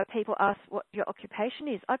 you know, people ask what your occupation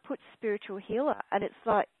is. I put spiritual healer, and it's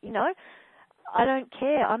like, you know, I don't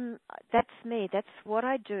care. That's me. That's what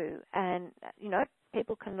I do. And, you know,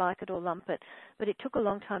 people can like it or lump it, but it took a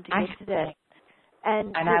long time to get to that.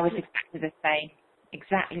 And I was exactly the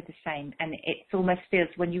same. And it almost feels,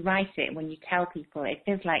 when you write it, when you tell people, it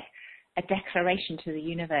feels like a declaration to the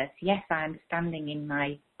universe. Yes, I'm standing in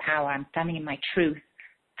my power. I'm standing in my truth.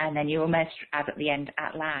 And then you almost add at the end,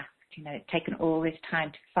 at last, you know, it's taken all this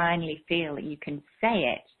time to finally feel that you can say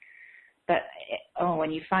it. But,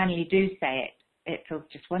 when you finally do say it, it feels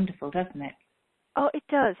just wonderful, doesn't it? Oh, it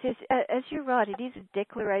does. Yes, as you're right, it is a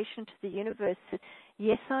declaration to the universe that,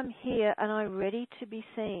 yes, I'm here and I'm ready to be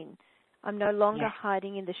seen. I'm no longer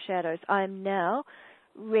hiding in the shadows. I am now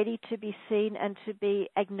ready to be seen and to be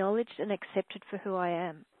acknowledged and accepted for who I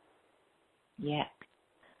am. Yeah.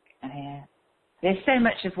 There's so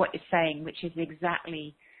much of what you're saying, which is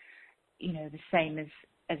exactly, you know, the same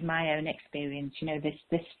as my own experience. You know,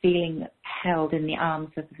 this feeling held in the arms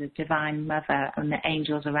of the Divine Mother and the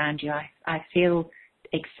angels around you. I feel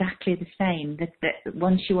exactly the same. That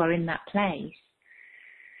once you are in that place,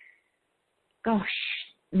 gosh,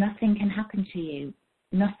 nothing can happen to you.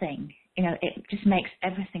 Nothing. You know, it just makes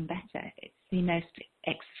everything better. It's the most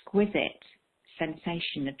exquisite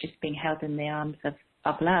sensation of just being held in the arms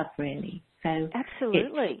of love, really. So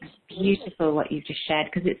absolutely, it's beautiful what you've just shared,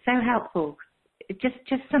 because it's so helpful. It's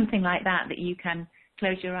just something like that you can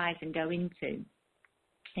close your eyes and go into.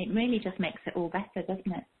 It really just makes it all better,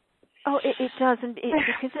 doesn't it? Oh, it does, and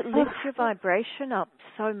because it lifts your vibration up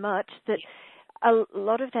so much that a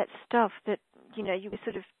lot of that stuff that, you know, you were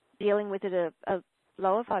sort of dealing with at a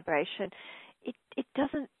lower vibration, it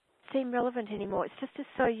doesn't seem relevant anymore. It's just as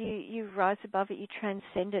though you rise above it, you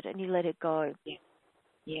transcend it, and you let it go.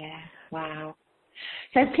 Yeah. Wow.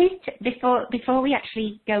 So please, before we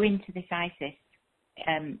actually go into this ISIS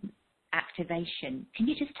activation, can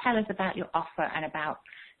you just tell us about your offer and about,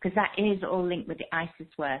 because that is all linked with the ISIS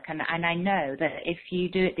work, and I know that if you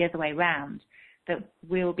do it the other way round, that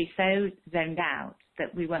we'll be so zoned out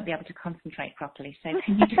that we won't be able to concentrate properly. So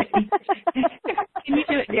can you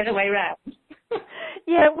do it the other way round?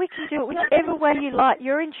 Yeah, we can do it whichever way you like.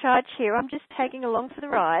 You're in charge here. I'm just tagging along for the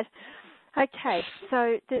ride. Okay,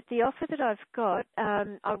 so the offer that I've got,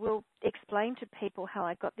 I will explain to people how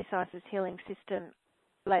I got this ISIS healing system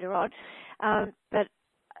later on. But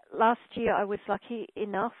last year I was lucky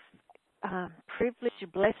enough,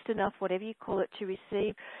 privileged, blessed enough, whatever you call it, to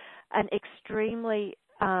receive an extremely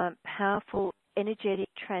powerful energetic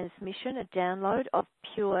transmission, a download of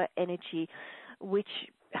pure energy, which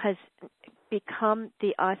has become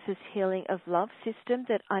the ISIS Healing of Love system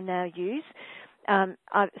that I now use.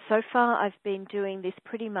 So far, I've been doing this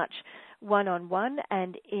pretty much one-on-one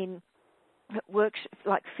and in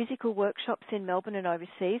like physical workshops in Melbourne and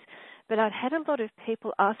overseas. but I'd had a lot of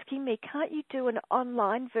people asking me, can't you do an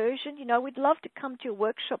online version? We'd love to come to your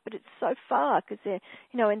workshop, but it's so far because they're,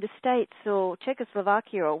 in the States or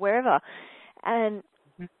Czechoslovakia or wherever. And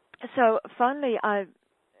so finally I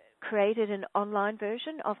created an online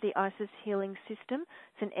version of the ISIS healing system.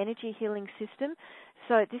 It's an energy healing system.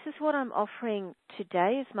 So this is what I'm offering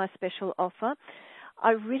today as my special offer. I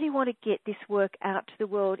really want to get this work out to the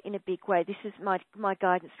world in a big way. This is my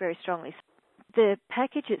guidance very strongly. The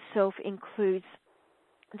package itself includes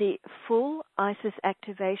the full ISIS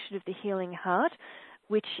activation of the healing heart,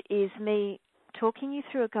 which is me talking you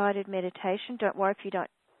through a guided meditation. Don't worry if you don't,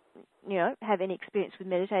 have any experience with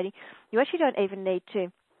meditating. You actually don't even need to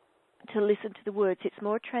listen to the words. It's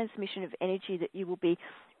more a transmission of energy that you will be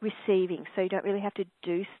receiving, so you don't really have to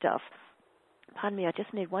do stuff. Pardon me, I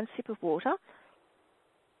just need one sip of water.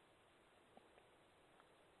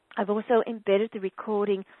 I've also embedded the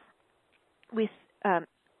recording with,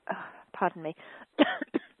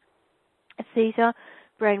 theta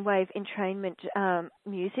brainwave entrainment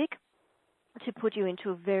music to put you into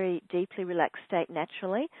a very deeply relaxed state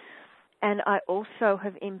naturally. And I also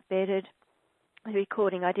have embedded the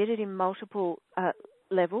recording. I did it in multiple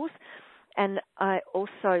levels, and I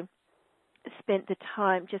also spent the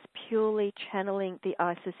time just purely channeling the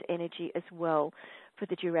ISIS energy as well for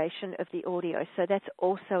the duration of the audio. So that's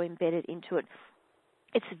also embedded into it.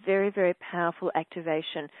 It's a very, very powerful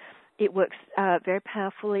activation. It works very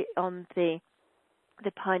powerfully on the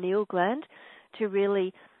pineal gland to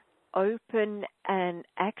really open and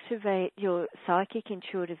activate your psychic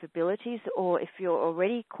intuitive abilities, or if you're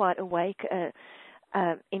already quite awake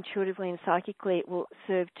intuitively and psychically, it will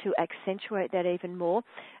serve to accentuate that even more.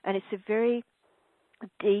 And it's a very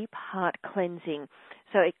deep heart cleansing.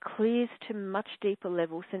 So it clears to much deeper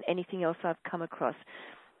levels than anything else I've come across.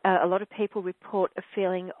 A lot of people report a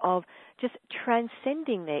feeling of just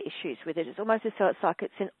transcending their issues with it. It's almost as though it's like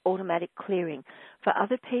it's an automatic clearing. For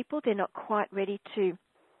other people, they're not quite ready to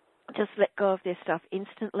just let go of their stuff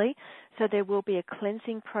instantly. So there will be a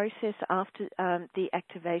cleansing process after the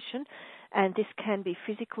activation, and this can be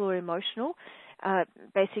physical or emotional.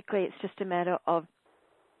 Basically, it's just a matter of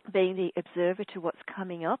being the observer to what's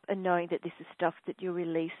coming up and knowing that this is stuff that you're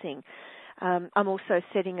releasing. I'm also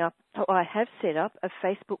I have set up a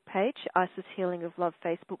Facebook page, ISIS Healing of Love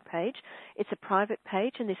Facebook page. It's a private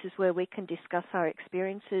page, and this is where we can discuss our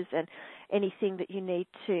experiences and anything that you need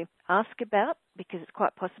to ask about, because it's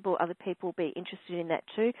quite possible other people will be interested in that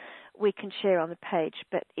too. We can share on the page,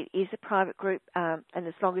 but it is a private group, and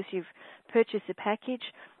as long as you've purchased a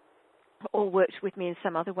package or worked with me in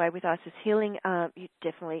some other way with ISIS Healing, you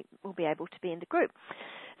definitely will be able to be in the group.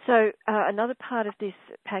 So another part of this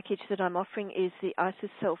package that I'm offering is the ISIS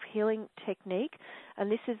self-healing technique,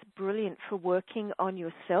 and this is brilliant for working on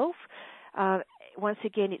yourself. Once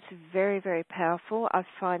again, it's very, very powerful. I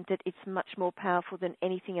find that it's much more powerful than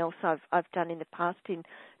anything else I've done in the past in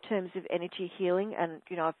terms of energy healing. And,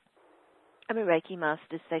 I'm a Reiki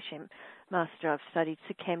master, Seishem master. I've studied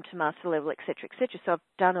Sekhem to master level, etc., etc. So I've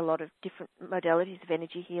done a lot of different modalities of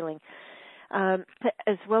energy healing.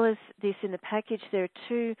 As well as this in the package, there are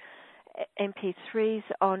 2 MP3s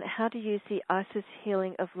on how to use the ISIS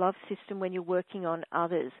Healing of Love system when you're working on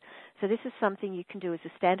others. So this is something you can do as a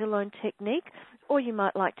standalone technique, or you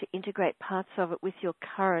might like to integrate parts of it with your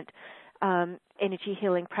current energy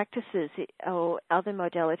healing practices or other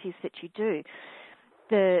modalities that you do.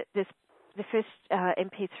 The first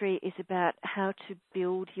MP3 is about how to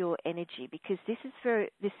build your energy, because this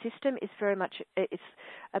system is very much, it's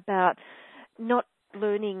about not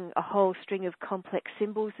learning a whole string of complex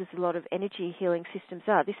symbols as a lot of energy healing systems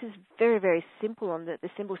are. This is very, very simple on the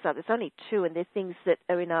symbol side. There's only 2, and they're things that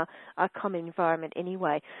are in our common environment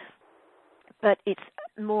anyway. But it's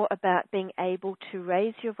more about being able to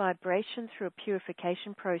raise your vibration through a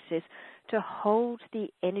purification process to hold the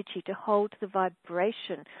energy, to hold the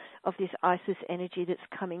vibration of this ISIS energy that's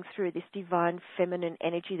coming through, this divine feminine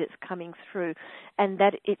energy that's coming through, and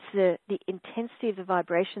that it's the intensity of the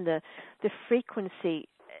vibration, the frequency,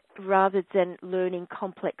 rather than learning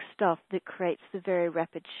complex stuff that creates the very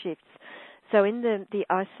rapid shifts. So in the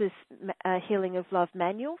ISIS Healing of Love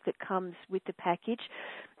manual that comes with the package,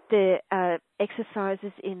 there are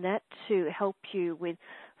exercises in that to help you with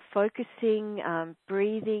focusing,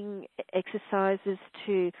 breathing exercises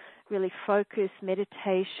to really focus,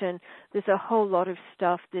 meditation. There's a whole lot of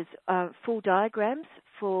stuff. There's full diagrams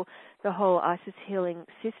for the whole ISIS healing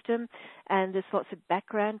system, and there's lots of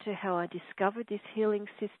background to how I discovered this healing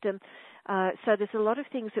system. So there's a lot of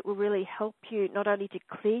things that will really help you not only to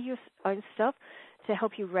clear your own stuff, to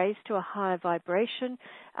help you raise to a higher vibration,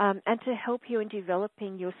 and to help you in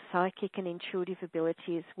developing your psychic and intuitive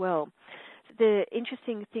ability as well. The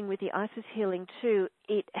interesting thing with the Isis healing too,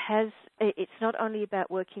 it's not only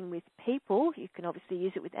about working with people. You can obviously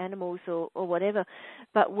use it with animals or whatever,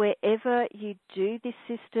 but wherever you do this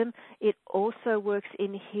system, it also works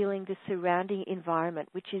in healing the surrounding environment,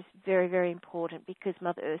 which is very, very important because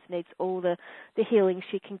Mother Earth needs all the healing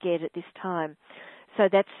she can get at this time. So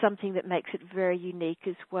that's something that makes it very unique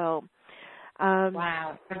as well.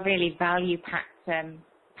 Wow, it's a really value-packed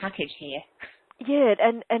package here. Yeah,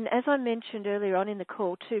 and as I mentioned earlier on in the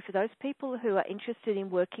call too, for those people who are interested in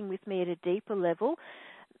working with me at a deeper level,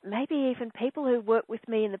 maybe even people who worked with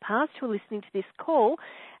me in the past who are listening to this call,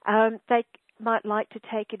 they might like to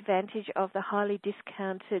take advantage of the highly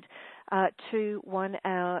discounted 2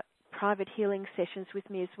 1-hour private healing sessions with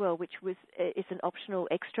me as well, which is an optional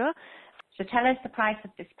extra. So tell us the price of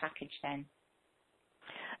this package then.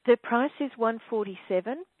 The price is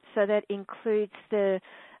 $147, so that includes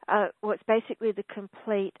what's basically the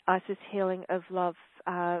complete Isis Healing of Love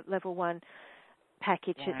Level 1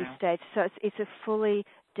 package at this stage. So it's a fully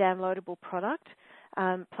downloadable product,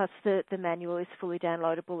 plus the manual is fully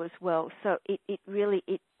downloadable as well. So it really,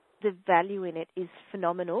 the value in it is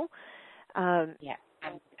phenomenal. Yeah,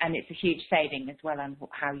 and it's a huge saving as well on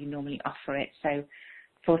how you normally offer it. So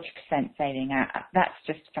 40% saving, that's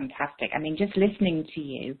just fantastic. I mean, just listening to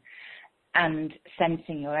you and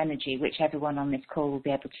sensing your energy, which everyone on this call will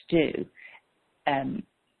be able to do,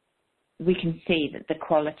 we can see that the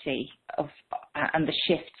quality of and the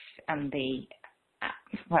shifts and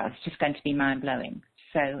it's just going to be mind-blowing.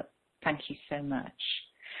 So thank you so much.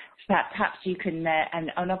 So that perhaps you can,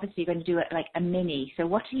 and obviously you're going to do it like a mini. So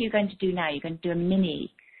what are you going to do now? You're going to do a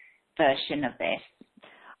mini version of this.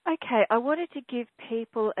 Okay, I wanted to give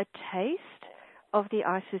people a taste of the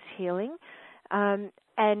Isis healing.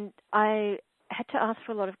 And I had to ask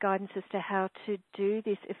for a lot of guidance as to how to do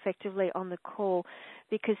this effectively on the call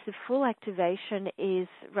because the full activation is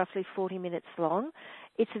roughly 40 minutes long.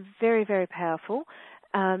 It's very, very powerful,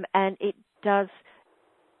 and it does,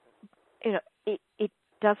 it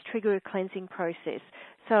does trigger a cleansing process.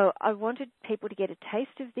 So I wanted people to get a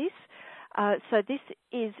taste of this. So this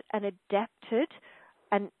is an adapted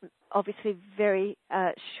and obviously very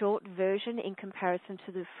short version in comparison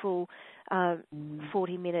to the full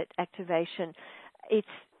 40-minute activation. It's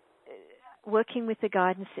working with the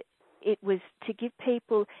guidance. It was to give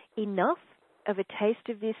people enough of a taste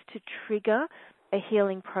of this to trigger a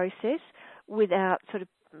healing process without sort of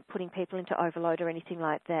putting people into overload or anything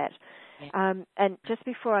like that. Yeah. And just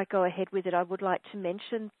before I go ahead with it, I would like to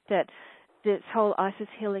mention that this whole Isis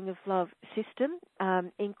Healing of Love system,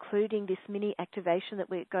 including this mini activation that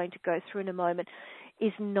we're going to go through in a moment,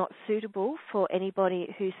 is not suitable for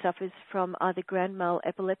anybody who suffers from either grand mal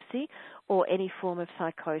epilepsy or any form of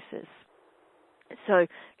psychosis. So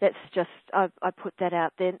that's just, I put that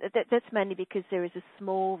out there. That's mainly because there is a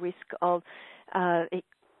small risk of it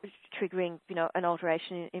triggering, an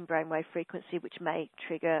alteration in brainwave frequency, which may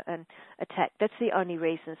trigger an attack. That's the only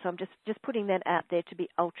reason. So I'm just putting that out there to be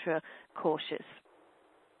ultra cautious.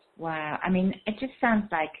 Wow. I mean, it just sounds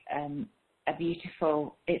like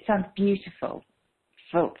it sounds beautiful,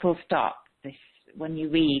 full stop, this, when you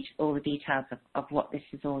read all the details of what this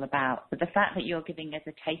is all about. But the fact that you're giving us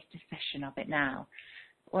a taster session of it now,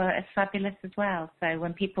 well, it's fabulous as well. So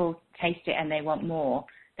when people taste it and they want more,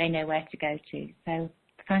 they know where to go to. So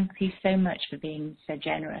thank you so much for being so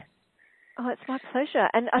generous. Oh, it's my pleasure.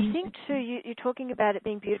 And I think, too, you're talking about it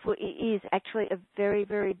being beautiful. It is actually a very,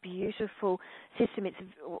 very beautiful system. It's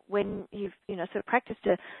when you've, sort of practiced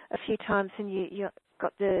a few times and you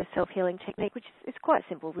got the self-healing technique, which is quite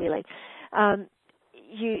simple, really.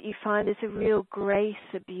 You find there's a real grace,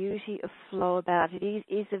 a beauty, a flow about it. It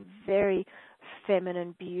is a very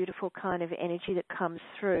feminine, beautiful kind of energy that comes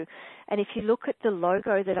through. And if you look at the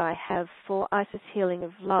logo that I have for Isis Healing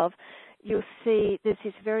of Love, you'll see there's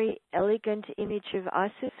this very elegant image of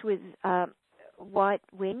Isis with white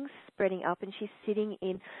wings spreading up, and she's sitting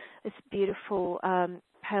in this beautiful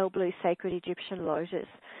pale blue sacred Egyptian lotus.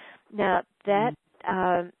 Now, that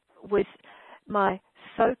was my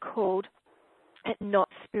so-called not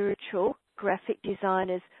spiritual graphic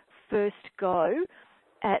designer's first go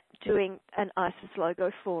at doing an Isis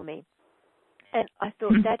logo for me. And I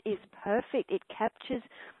thought that is perfect. It captures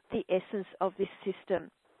the essence of this system.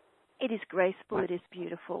 It is graceful. It is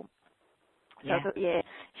beautiful. So I thought,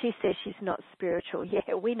 she says she's not spiritual.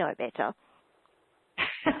 Yeah, we know better.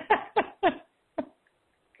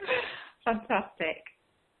 Fantastic.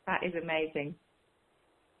 That is amazing.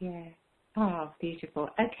 Yeah. Oh, beautiful.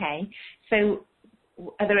 Okay. So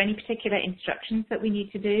are there any particular instructions that we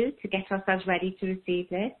need to do to get ourselves ready to receive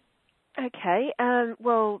this? Okay.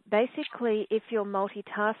 Well, basically, if you're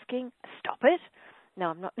multitasking, stop it. No,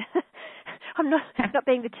 I'm not. I'm not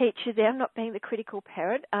being the teacher there. I'm not being the critical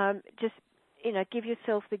parent. Just give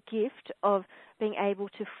yourself the gift of being able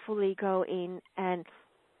to fully go in and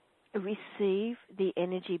receive the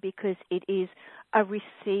energy, because it is a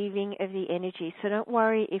receiving of the energy. So don't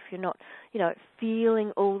worry if you're not,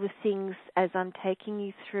 feeling all the things as I'm taking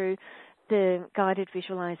you through the guided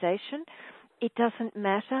visualization. It doesn't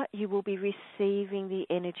matter. You will be receiving the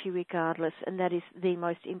energy regardless, and that is the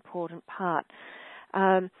most important part.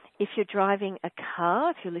 If you're driving a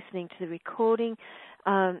car, if you're listening to the recording,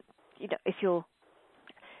 if you're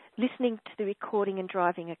listening to the recording and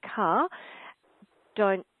driving a car,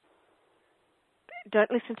 don't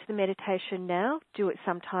listen to the meditation now. Do it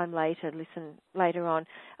sometime later. Listen later on,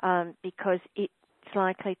 because it's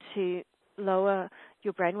likely to lower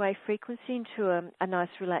your brainwave frequency into a nice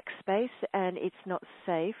relaxed space, and it's not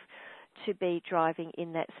safe to be driving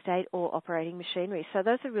in that state or operating machinery. So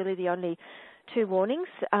those are really the only two warnings.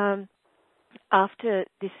 After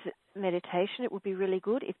this meditation, it would be really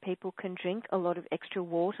good if people can drink a lot of extra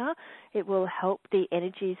water. It will help the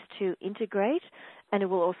energies to integrate, and it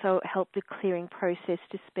will also help the clearing process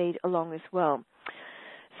to speed along as well.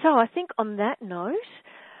 So I think on that note,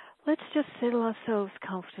 let's just settle ourselves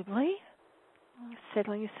comfortably.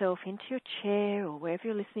 Settling yourself into your chair or wherever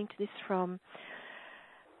you're listening to this from.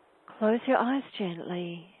 Close your eyes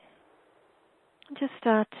gently and just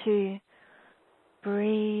start to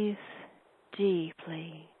breathe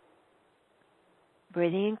deeply.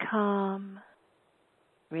 Breathing in calm,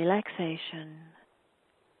 relaxation,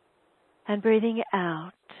 and breathing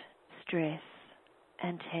out stress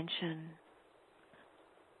and tension.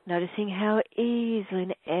 Noticing how easily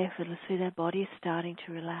and effortlessly that body is starting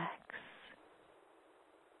to relax.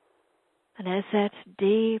 And as that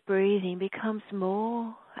deep breathing becomes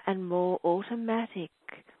more and more automatic,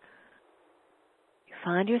 you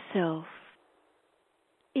find yourself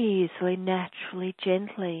easily, naturally,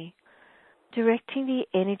 gently directing the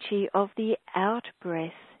energy of the out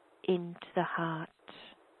breath into the heart.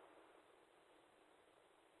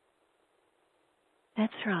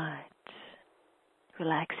 That's right.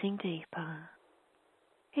 Relaxing deeper.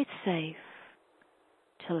 It's safe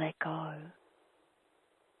to let go.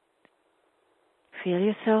 Feel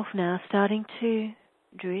yourself now starting to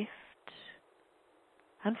drift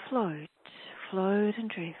and float and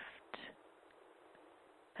drift.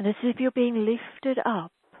 And as if you're being lifted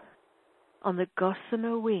up on the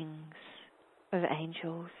gossamer wings of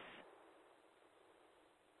angels.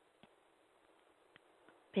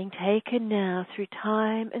 Being taken now through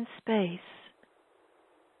time and space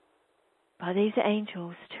by these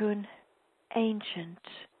angels to an ancient,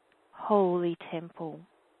 holy temple.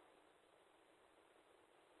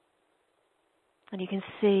 And you can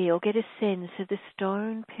see or get a sense of the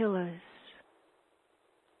stone pillars,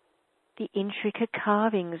 the intricate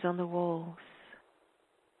carvings on the walls.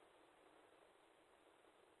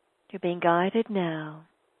 You're being guided now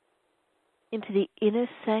into the inner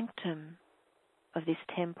sanctum of this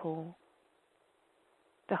temple,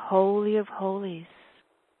 the Holy of Holies.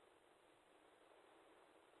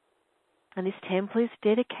 And this temple is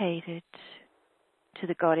dedicated to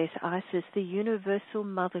the goddess Isis, the universal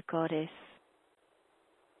mother goddess.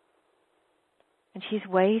 And she's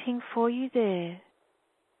waiting for you there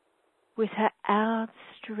with her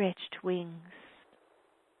outstretched wings.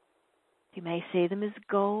 You may see them as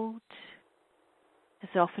gold, as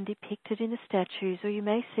often depicted in the statues, or you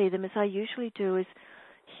may see them, as I usually do, as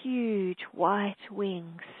huge white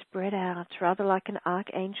wings spread out, rather like an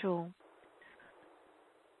archangel.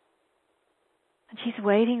 And she's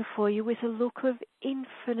waiting for you with a look of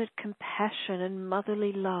infinite compassion and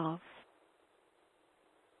motherly love.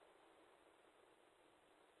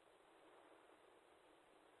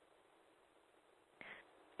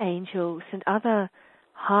 Angels and other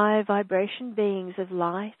high vibration beings of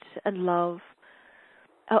light and love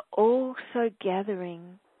are also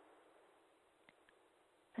gathering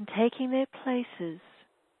and taking their places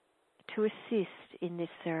to assist in this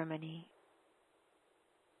ceremony.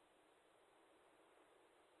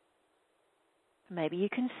 Maybe you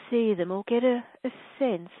can see them or get a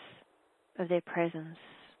sense of their presence.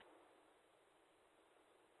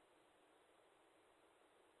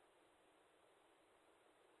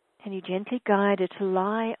 And you gently guide her to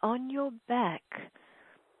lie on your back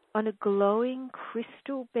on a glowing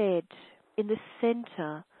crystal bed in the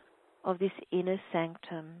center of this inner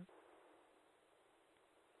sanctum.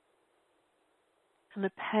 And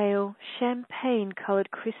the pale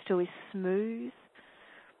champagne-colored crystal is smooth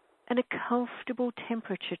and a comfortable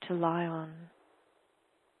temperature to lie on.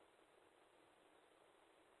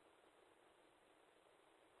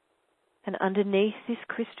 And underneath this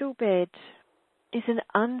crystal bed is an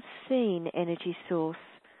unseen energy source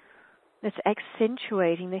that's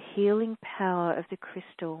accentuating the healing power of the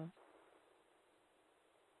crystal.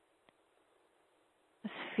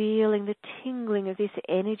 Just feeling the tingling of this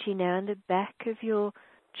energy now in the back of your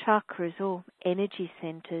chakras or energy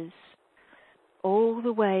centers, all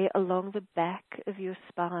the way along the back of your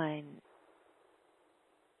spine.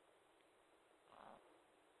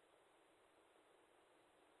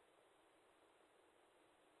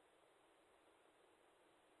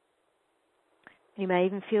 You may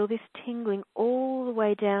even feel this tingling all the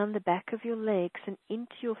way down the back of your legs and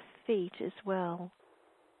into your feet as well.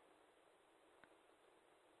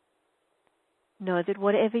 Know that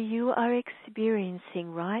whatever you are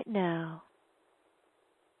experiencing right now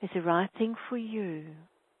is the right thing for you.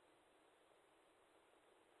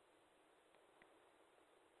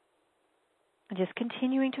 And just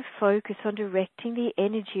continuing to focus on directing the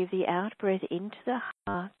energy of the out-breath into the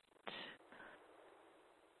heart.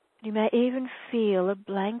 You may even feel a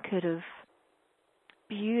blanket of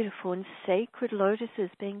beautiful and sacred lotuses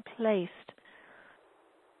being placed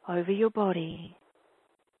over your body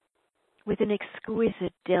with an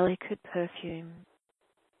exquisite, delicate perfume.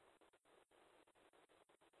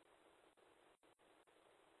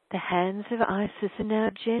 The hands of Isis are now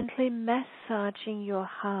gently massaging your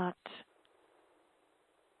heart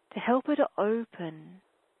to help it open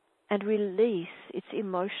and release its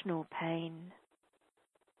emotional pain.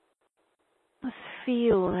 Let's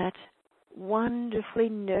feel that wonderfully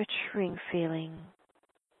nurturing feeling.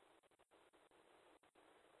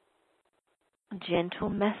 A gentle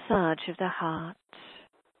massage of the heart.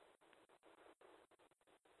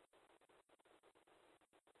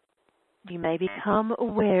 You may become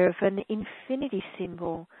aware of an infinity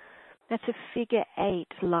symbol. That's a figure 8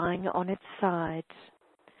 lying on its side.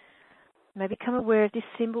 You may become aware of this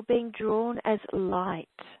symbol being drawn as light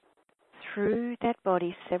through that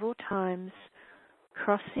body several times,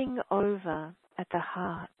 crossing over at the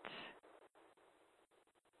heart.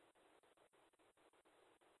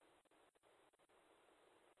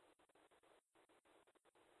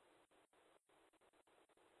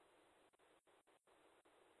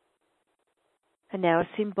 And now a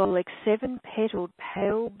symbolic 7-petaled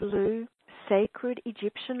pale blue sacred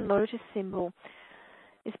Egyptian lotus symbol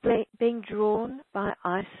is being drawn by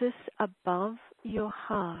Isis above your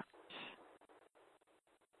heart.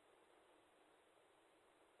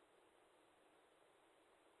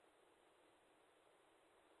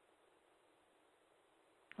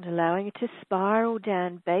 And allowing it to spiral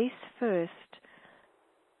down base first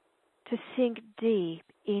to sink deep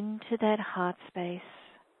into that heart space,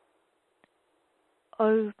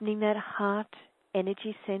 opening that heart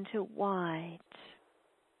energy center wide.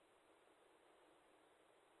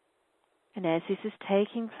 And as this is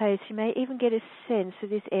taking place, you may even get a sense of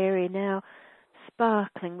this area now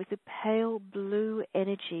sparkling with the pale blue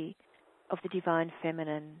energy of the Divine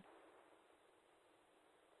Feminine.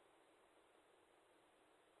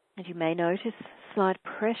 And you may notice slight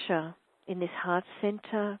pressure in this heart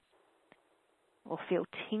center, or feel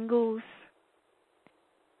tingles,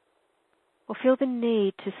 or feel the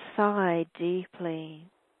need to sigh deeply.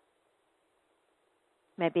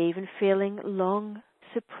 Maybe even feeling long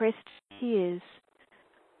suppressed tears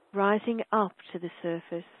rising up to the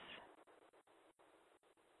surface.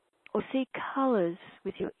 Or see colors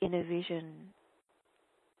with your inner vision.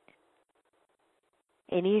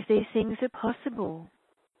 Any of these things are possible,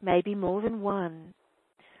 maybe more than one,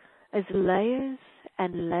 as layers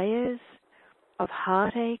and layers of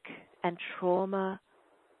heartache and trauma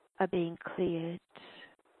are being cleared.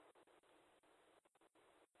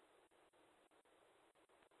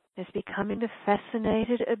 As becoming a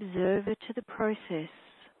fascinated observer to the process.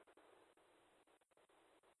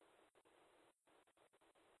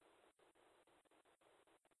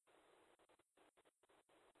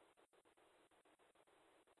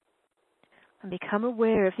 And become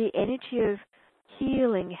aware of the energy of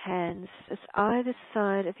healing hands at either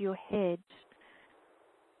side of your head,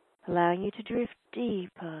 allowing you to drift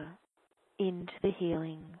deeper into the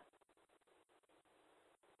healing.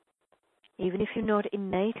 Even if you're not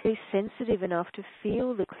innately sensitive enough to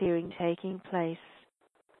feel the clearing taking place,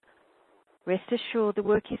 rest assured the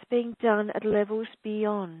work is being done at levels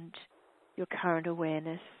beyond your current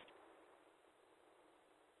awareness.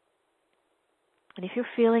 And if you're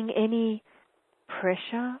feeling any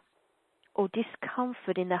pressure or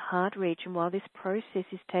discomfort in the heart region while this process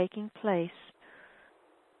is taking place,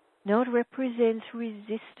 know it represents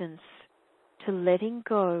resistance to letting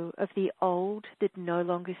go of the old that no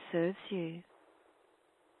longer serves you.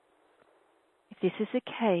 If this is the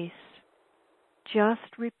case,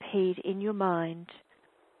 just repeat in your mind,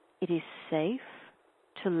 it is safe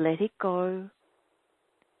to let it go,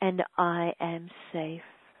 and I am safe.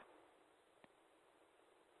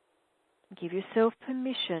 Give yourself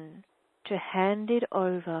permission to hand it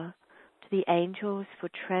over to the angels for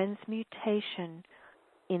transmutation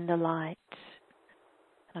in the light.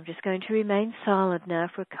 I'm just going to remain silent now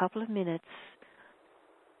for a couple of minutes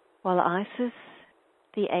while Isis,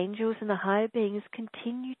 the angels and the higher beings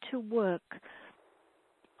continue to work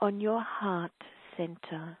on your heart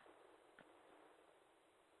center.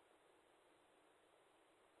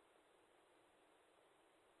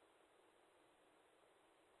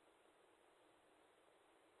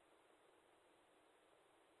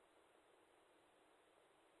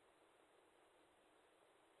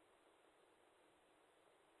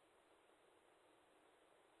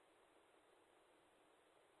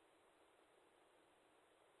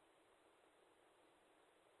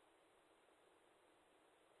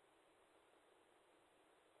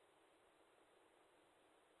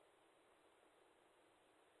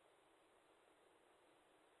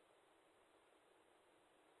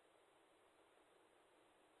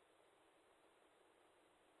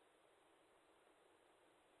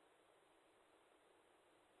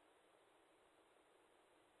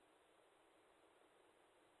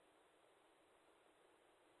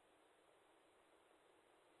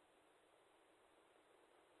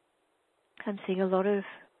 I'm seeing a lot of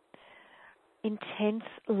intense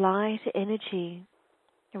light energy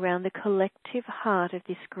around the collective heart of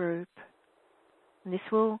this group. And this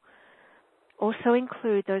will also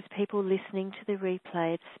include those people listening to the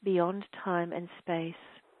replay. It's beyond time and space.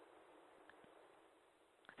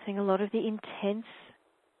 Seeing a lot of the intense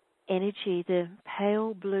energy, the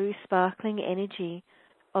pale blue sparkling energy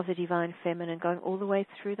of the Divine Feminine going all the way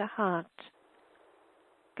through the heart,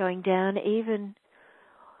 going down even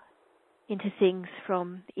into things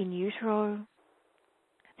from in utero,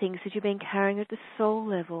 things that you've been carrying at the soul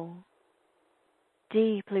level,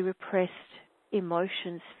 deeply repressed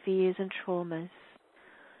emotions, fears and traumas,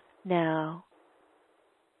 now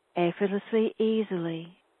effortlessly, easily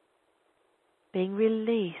being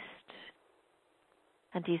released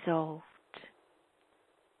and dissolved,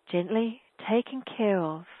 gently taken care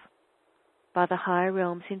of by the higher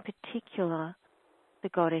realms, in particular the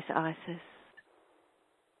goddess Isis.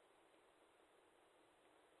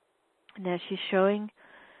 Now she's showing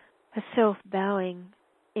herself bowing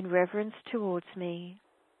in reverence towards me,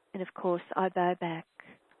 and of course I bow back.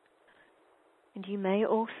 And you may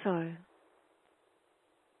also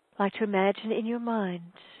like to imagine in your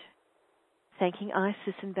mind thanking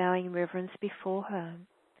Isis and bowing in reverence before her.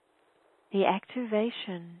 The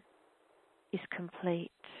activation is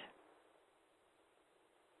complete.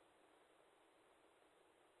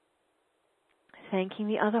 Thanking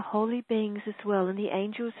the other holy beings as well and the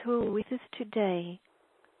angels who are with us today,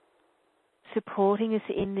 supporting us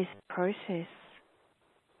in this process.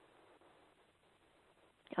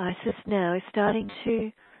 Isis now is starting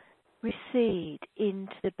to recede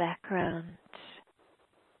into the background.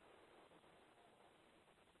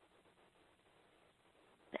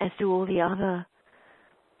 As do all the other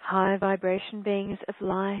high vibration beings of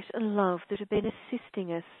light and love that have been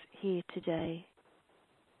assisting us here today.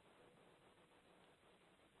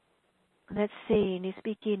 And that scene is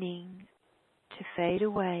beginning to fade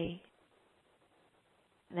away.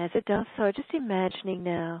 And as it does so, just imagining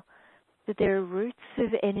now that there are roots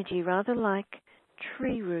of energy, rather like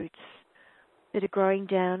tree roots, that are growing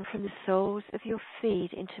down from the soles of your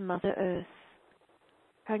feet into Mother Earth,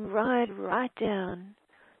 going right down,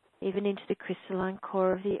 even into the crystalline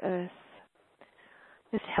core of the earth,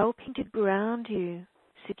 just helping to ground you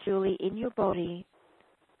securely in your body,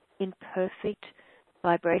 in perfect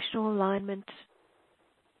vibrational alignment,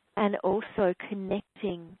 and also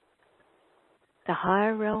connecting the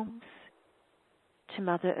higher realms to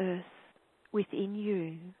Mother Earth within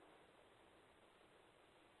you.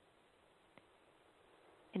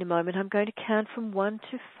 In a moment, I'm going to count from 1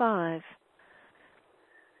 to 5.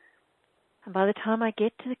 And by the time I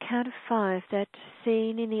get to the count of 5, that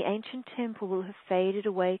scene in the ancient temple will have faded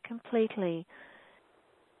away completely.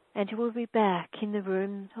 And you will be back in the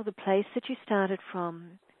room or the place that you started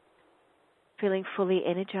from, feeling fully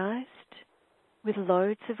energized, with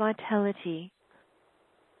loads of vitality,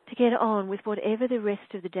 to get on with whatever the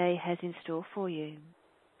rest of the day has in store for you.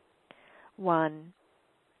 1,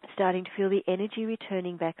 starting to feel the energy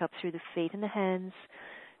returning back up through the feet and the hands.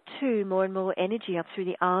 2, more and more energy up through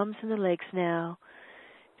the arms and the legs now.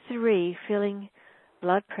 3, feeling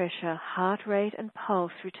blood pressure, heart rate and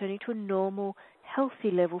pulse returning to a normal,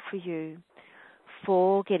 healthy level for you.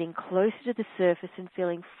 4, getting closer to the surface and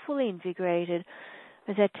feeling fully invigorated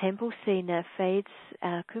as that temple C now fades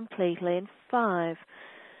out completely. And 5,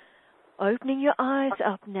 opening your eyes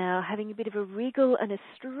up now, having a bit of a wriggle and a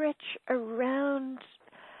stretch around,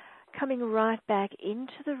 coming right back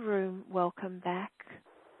into the room. Welcome back.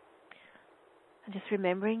 And just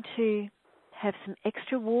remembering to have some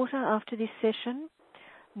extra water after this session,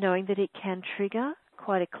 knowing that it can trigger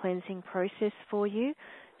quite a cleansing process for you.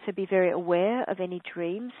 So be very aware of any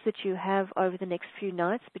dreams that you have over the next few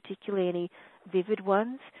nights, particularly any vivid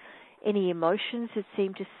ones, any emotions that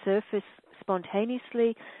seem to surface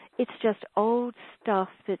spontaneously. It's just old stuff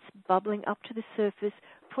that's bubbling up to the surface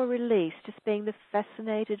for release, just being the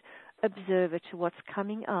fascinated observer to what's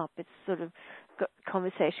coming up. It's sort of,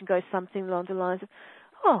 conversation goes something along the lines of,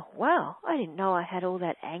 oh, wow, I didn't know I had all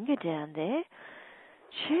that anger down there.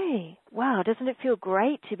 Gee, wow, doesn't it feel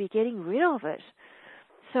great to be getting rid of it?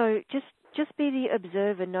 So just be the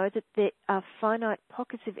observer. Know that there are finite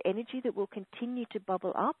pockets of energy that will continue to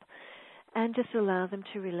bubble up, and just allow them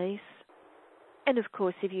to release. And of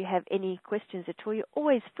course, if you have any questions at all, you're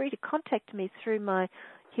always free to contact me through my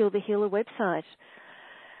Heal the Healer website.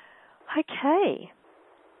 Okay.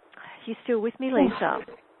 You still with me, Lisa?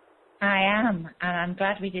 I am, and I'm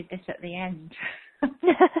glad we did this at the end.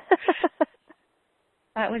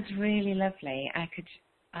 That was really lovely. I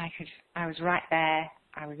was right there.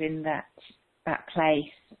 I was in that place.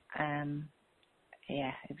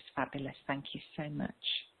 Yeah, it was fabulous. Thank you so much.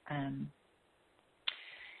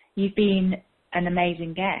 You've been an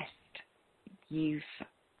amazing guest.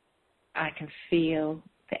 I can feel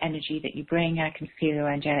the energy that you bring. I can feel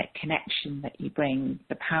your angelic connection that you bring.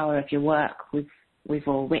 The power of your work. We've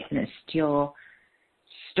all witnessed your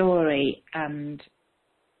story and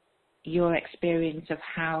your experience of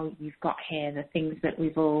how you've got here, the things that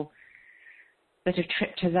that have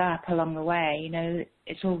tripped us up along the way. You know,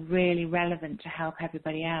 it's all really relevant to help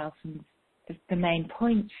everybody else. And the main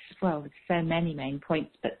points, well, there's so many main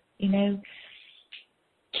points, but, you know,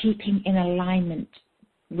 keeping in alignment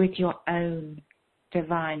with your own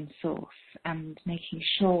divine source and making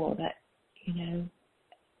sure that, you know,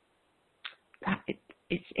 that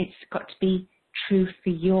it's got to be true for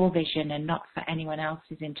your vision and not for anyone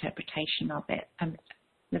else's interpretation of it. And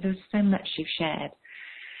there's so much you've shared.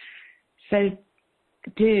 So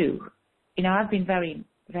I've been very,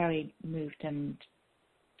 very moved and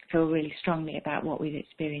feel really strongly about what we've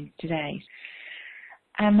experienced today.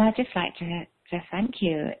 And I'd just like to thank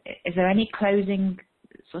you. Is there any closing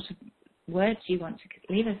sort of words you want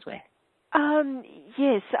to leave us with?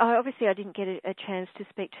 Yes, obviously I didn't get a chance to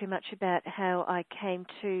speak too much about how I came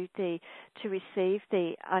to receive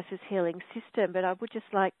the ISIS healing system, but I would just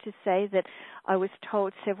like to say that I was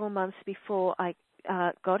told several months before I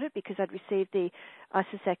got it, because I'd received the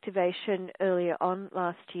ISIS activation earlier on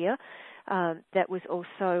last year. That was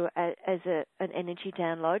also as an energy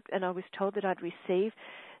download, and I was told that I'd receive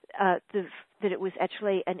that it was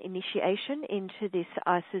actually an initiation into this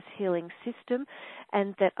ISIS healing system,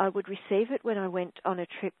 and that I would receive it when I went on a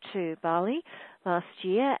trip to Bali last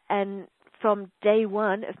year. And from day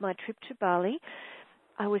one of my trip to Bali,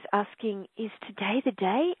 I was asking, is today the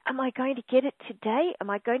day? Am I going to get it today? Am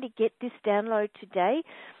I going to get this download today?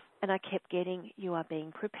 And I kept getting, you are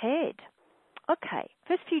being prepared. Okay,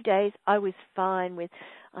 first few days I was fine with,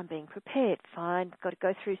 I'm being prepared, fine, got to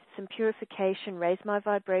go through some purification, raise my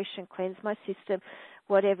vibration, cleanse my system,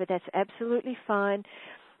 whatever, that's absolutely fine.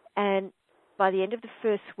 And by the end of the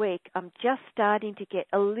first week, I'm just starting to get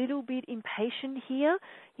a little bit impatient here.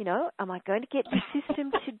 You know, am I going to get the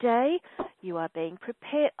system today? You are being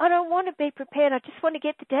prepared. I don't want to be prepared. I just want to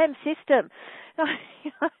get the damn system.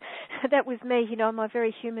 That was me, you know, my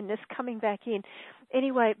very humanness coming back in.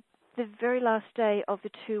 Anyway, the very last day of the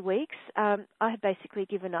 2 weeks, I had basically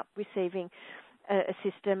given up receiving a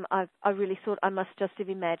system. I really thought I must just have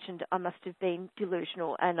imagined, I must have been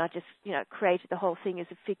delusional, and I just, you know, created the whole thing as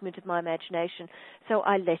a figment of my imagination. So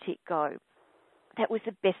I let it go. That was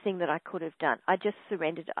the best thing that I could have done. I just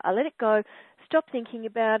surrendered. I let it go, stopped thinking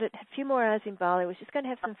about it, had a few more hours in Bali. I was just going to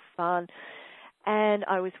have some fun. And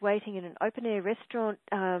I was waiting in an open-air restaurant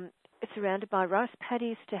surrounded by rice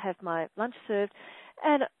paddies to have my lunch served.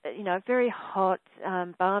 And, you know, very hot,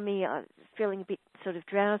 balmy, feeling a bit sort of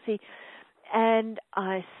drowsy. And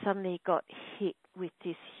I suddenly got hit with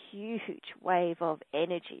this huge wave of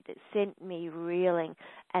energy that sent me reeling,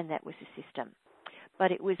 and that was the system.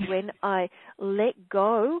 But it was when I let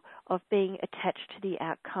go of being attached to the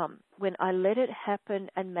outcome, when I let it happen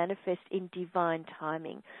and manifest in divine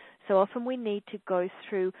timing. So often we need to go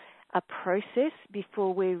through a process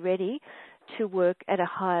before we're ready to work at a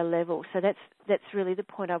higher level. So that's really the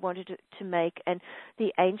point I wanted to make. And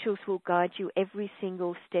the angels will guide you every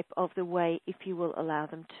single step of the way if you will allow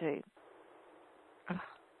them to. Oh,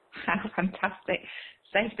 how fantastic.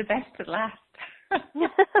 Save the best to last.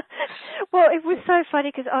 Well, it was so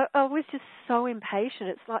funny because I was just so impatient.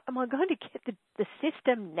 It's like, am I going to get the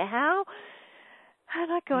system now?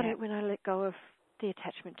 And I got it when I let go of the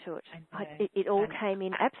attachment to it. It all came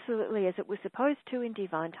in absolutely as it was supposed to in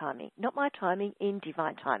divine timing. Not my timing, in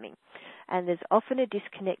divine timing. And there's often a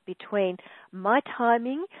disconnect between my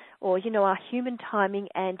timing or, our human timing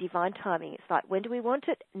and divine timing. It's like, when do we want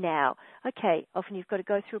it? Now. Okay, often you've got to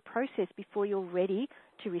go through a process before you're ready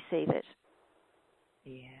to receive it.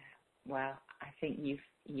 Yeah. Well, I think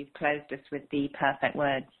you've closed us with the perfect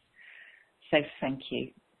words. So thank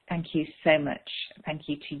you. Thank you so much. Thank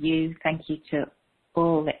you to you. Thank you to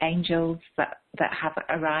all the angels that have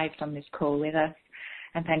arrived on this call with us.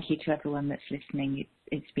 And thank you to everyone that's listening.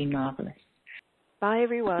 It's been marvellous. Bye,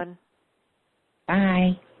 everyone.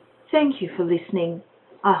 Bye. Thank you for listening.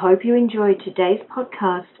 I hope you enjoyed today's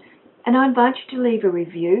podcast, and I invite you to leave a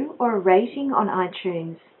review or a rating on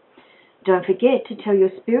iTunes. Don't forget to tell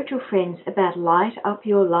your spiritual friends about Light Up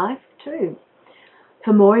Your Life too.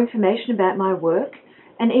 For more information about my work,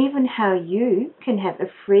 and even how you can have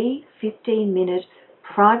a free 15-minute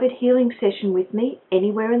private healing session with me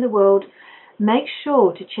anywhere in the world, make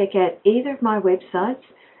sure to check out either of my websites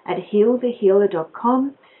at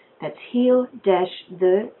healthehealer.com, that's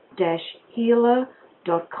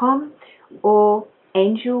heal-the-healer.com, or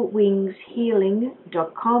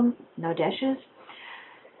angelwingshealing.com, no dashes.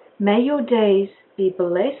 May your days be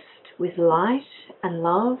blessed with light and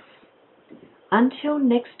love. Until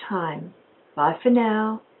next time, bye for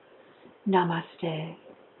now. Namaste.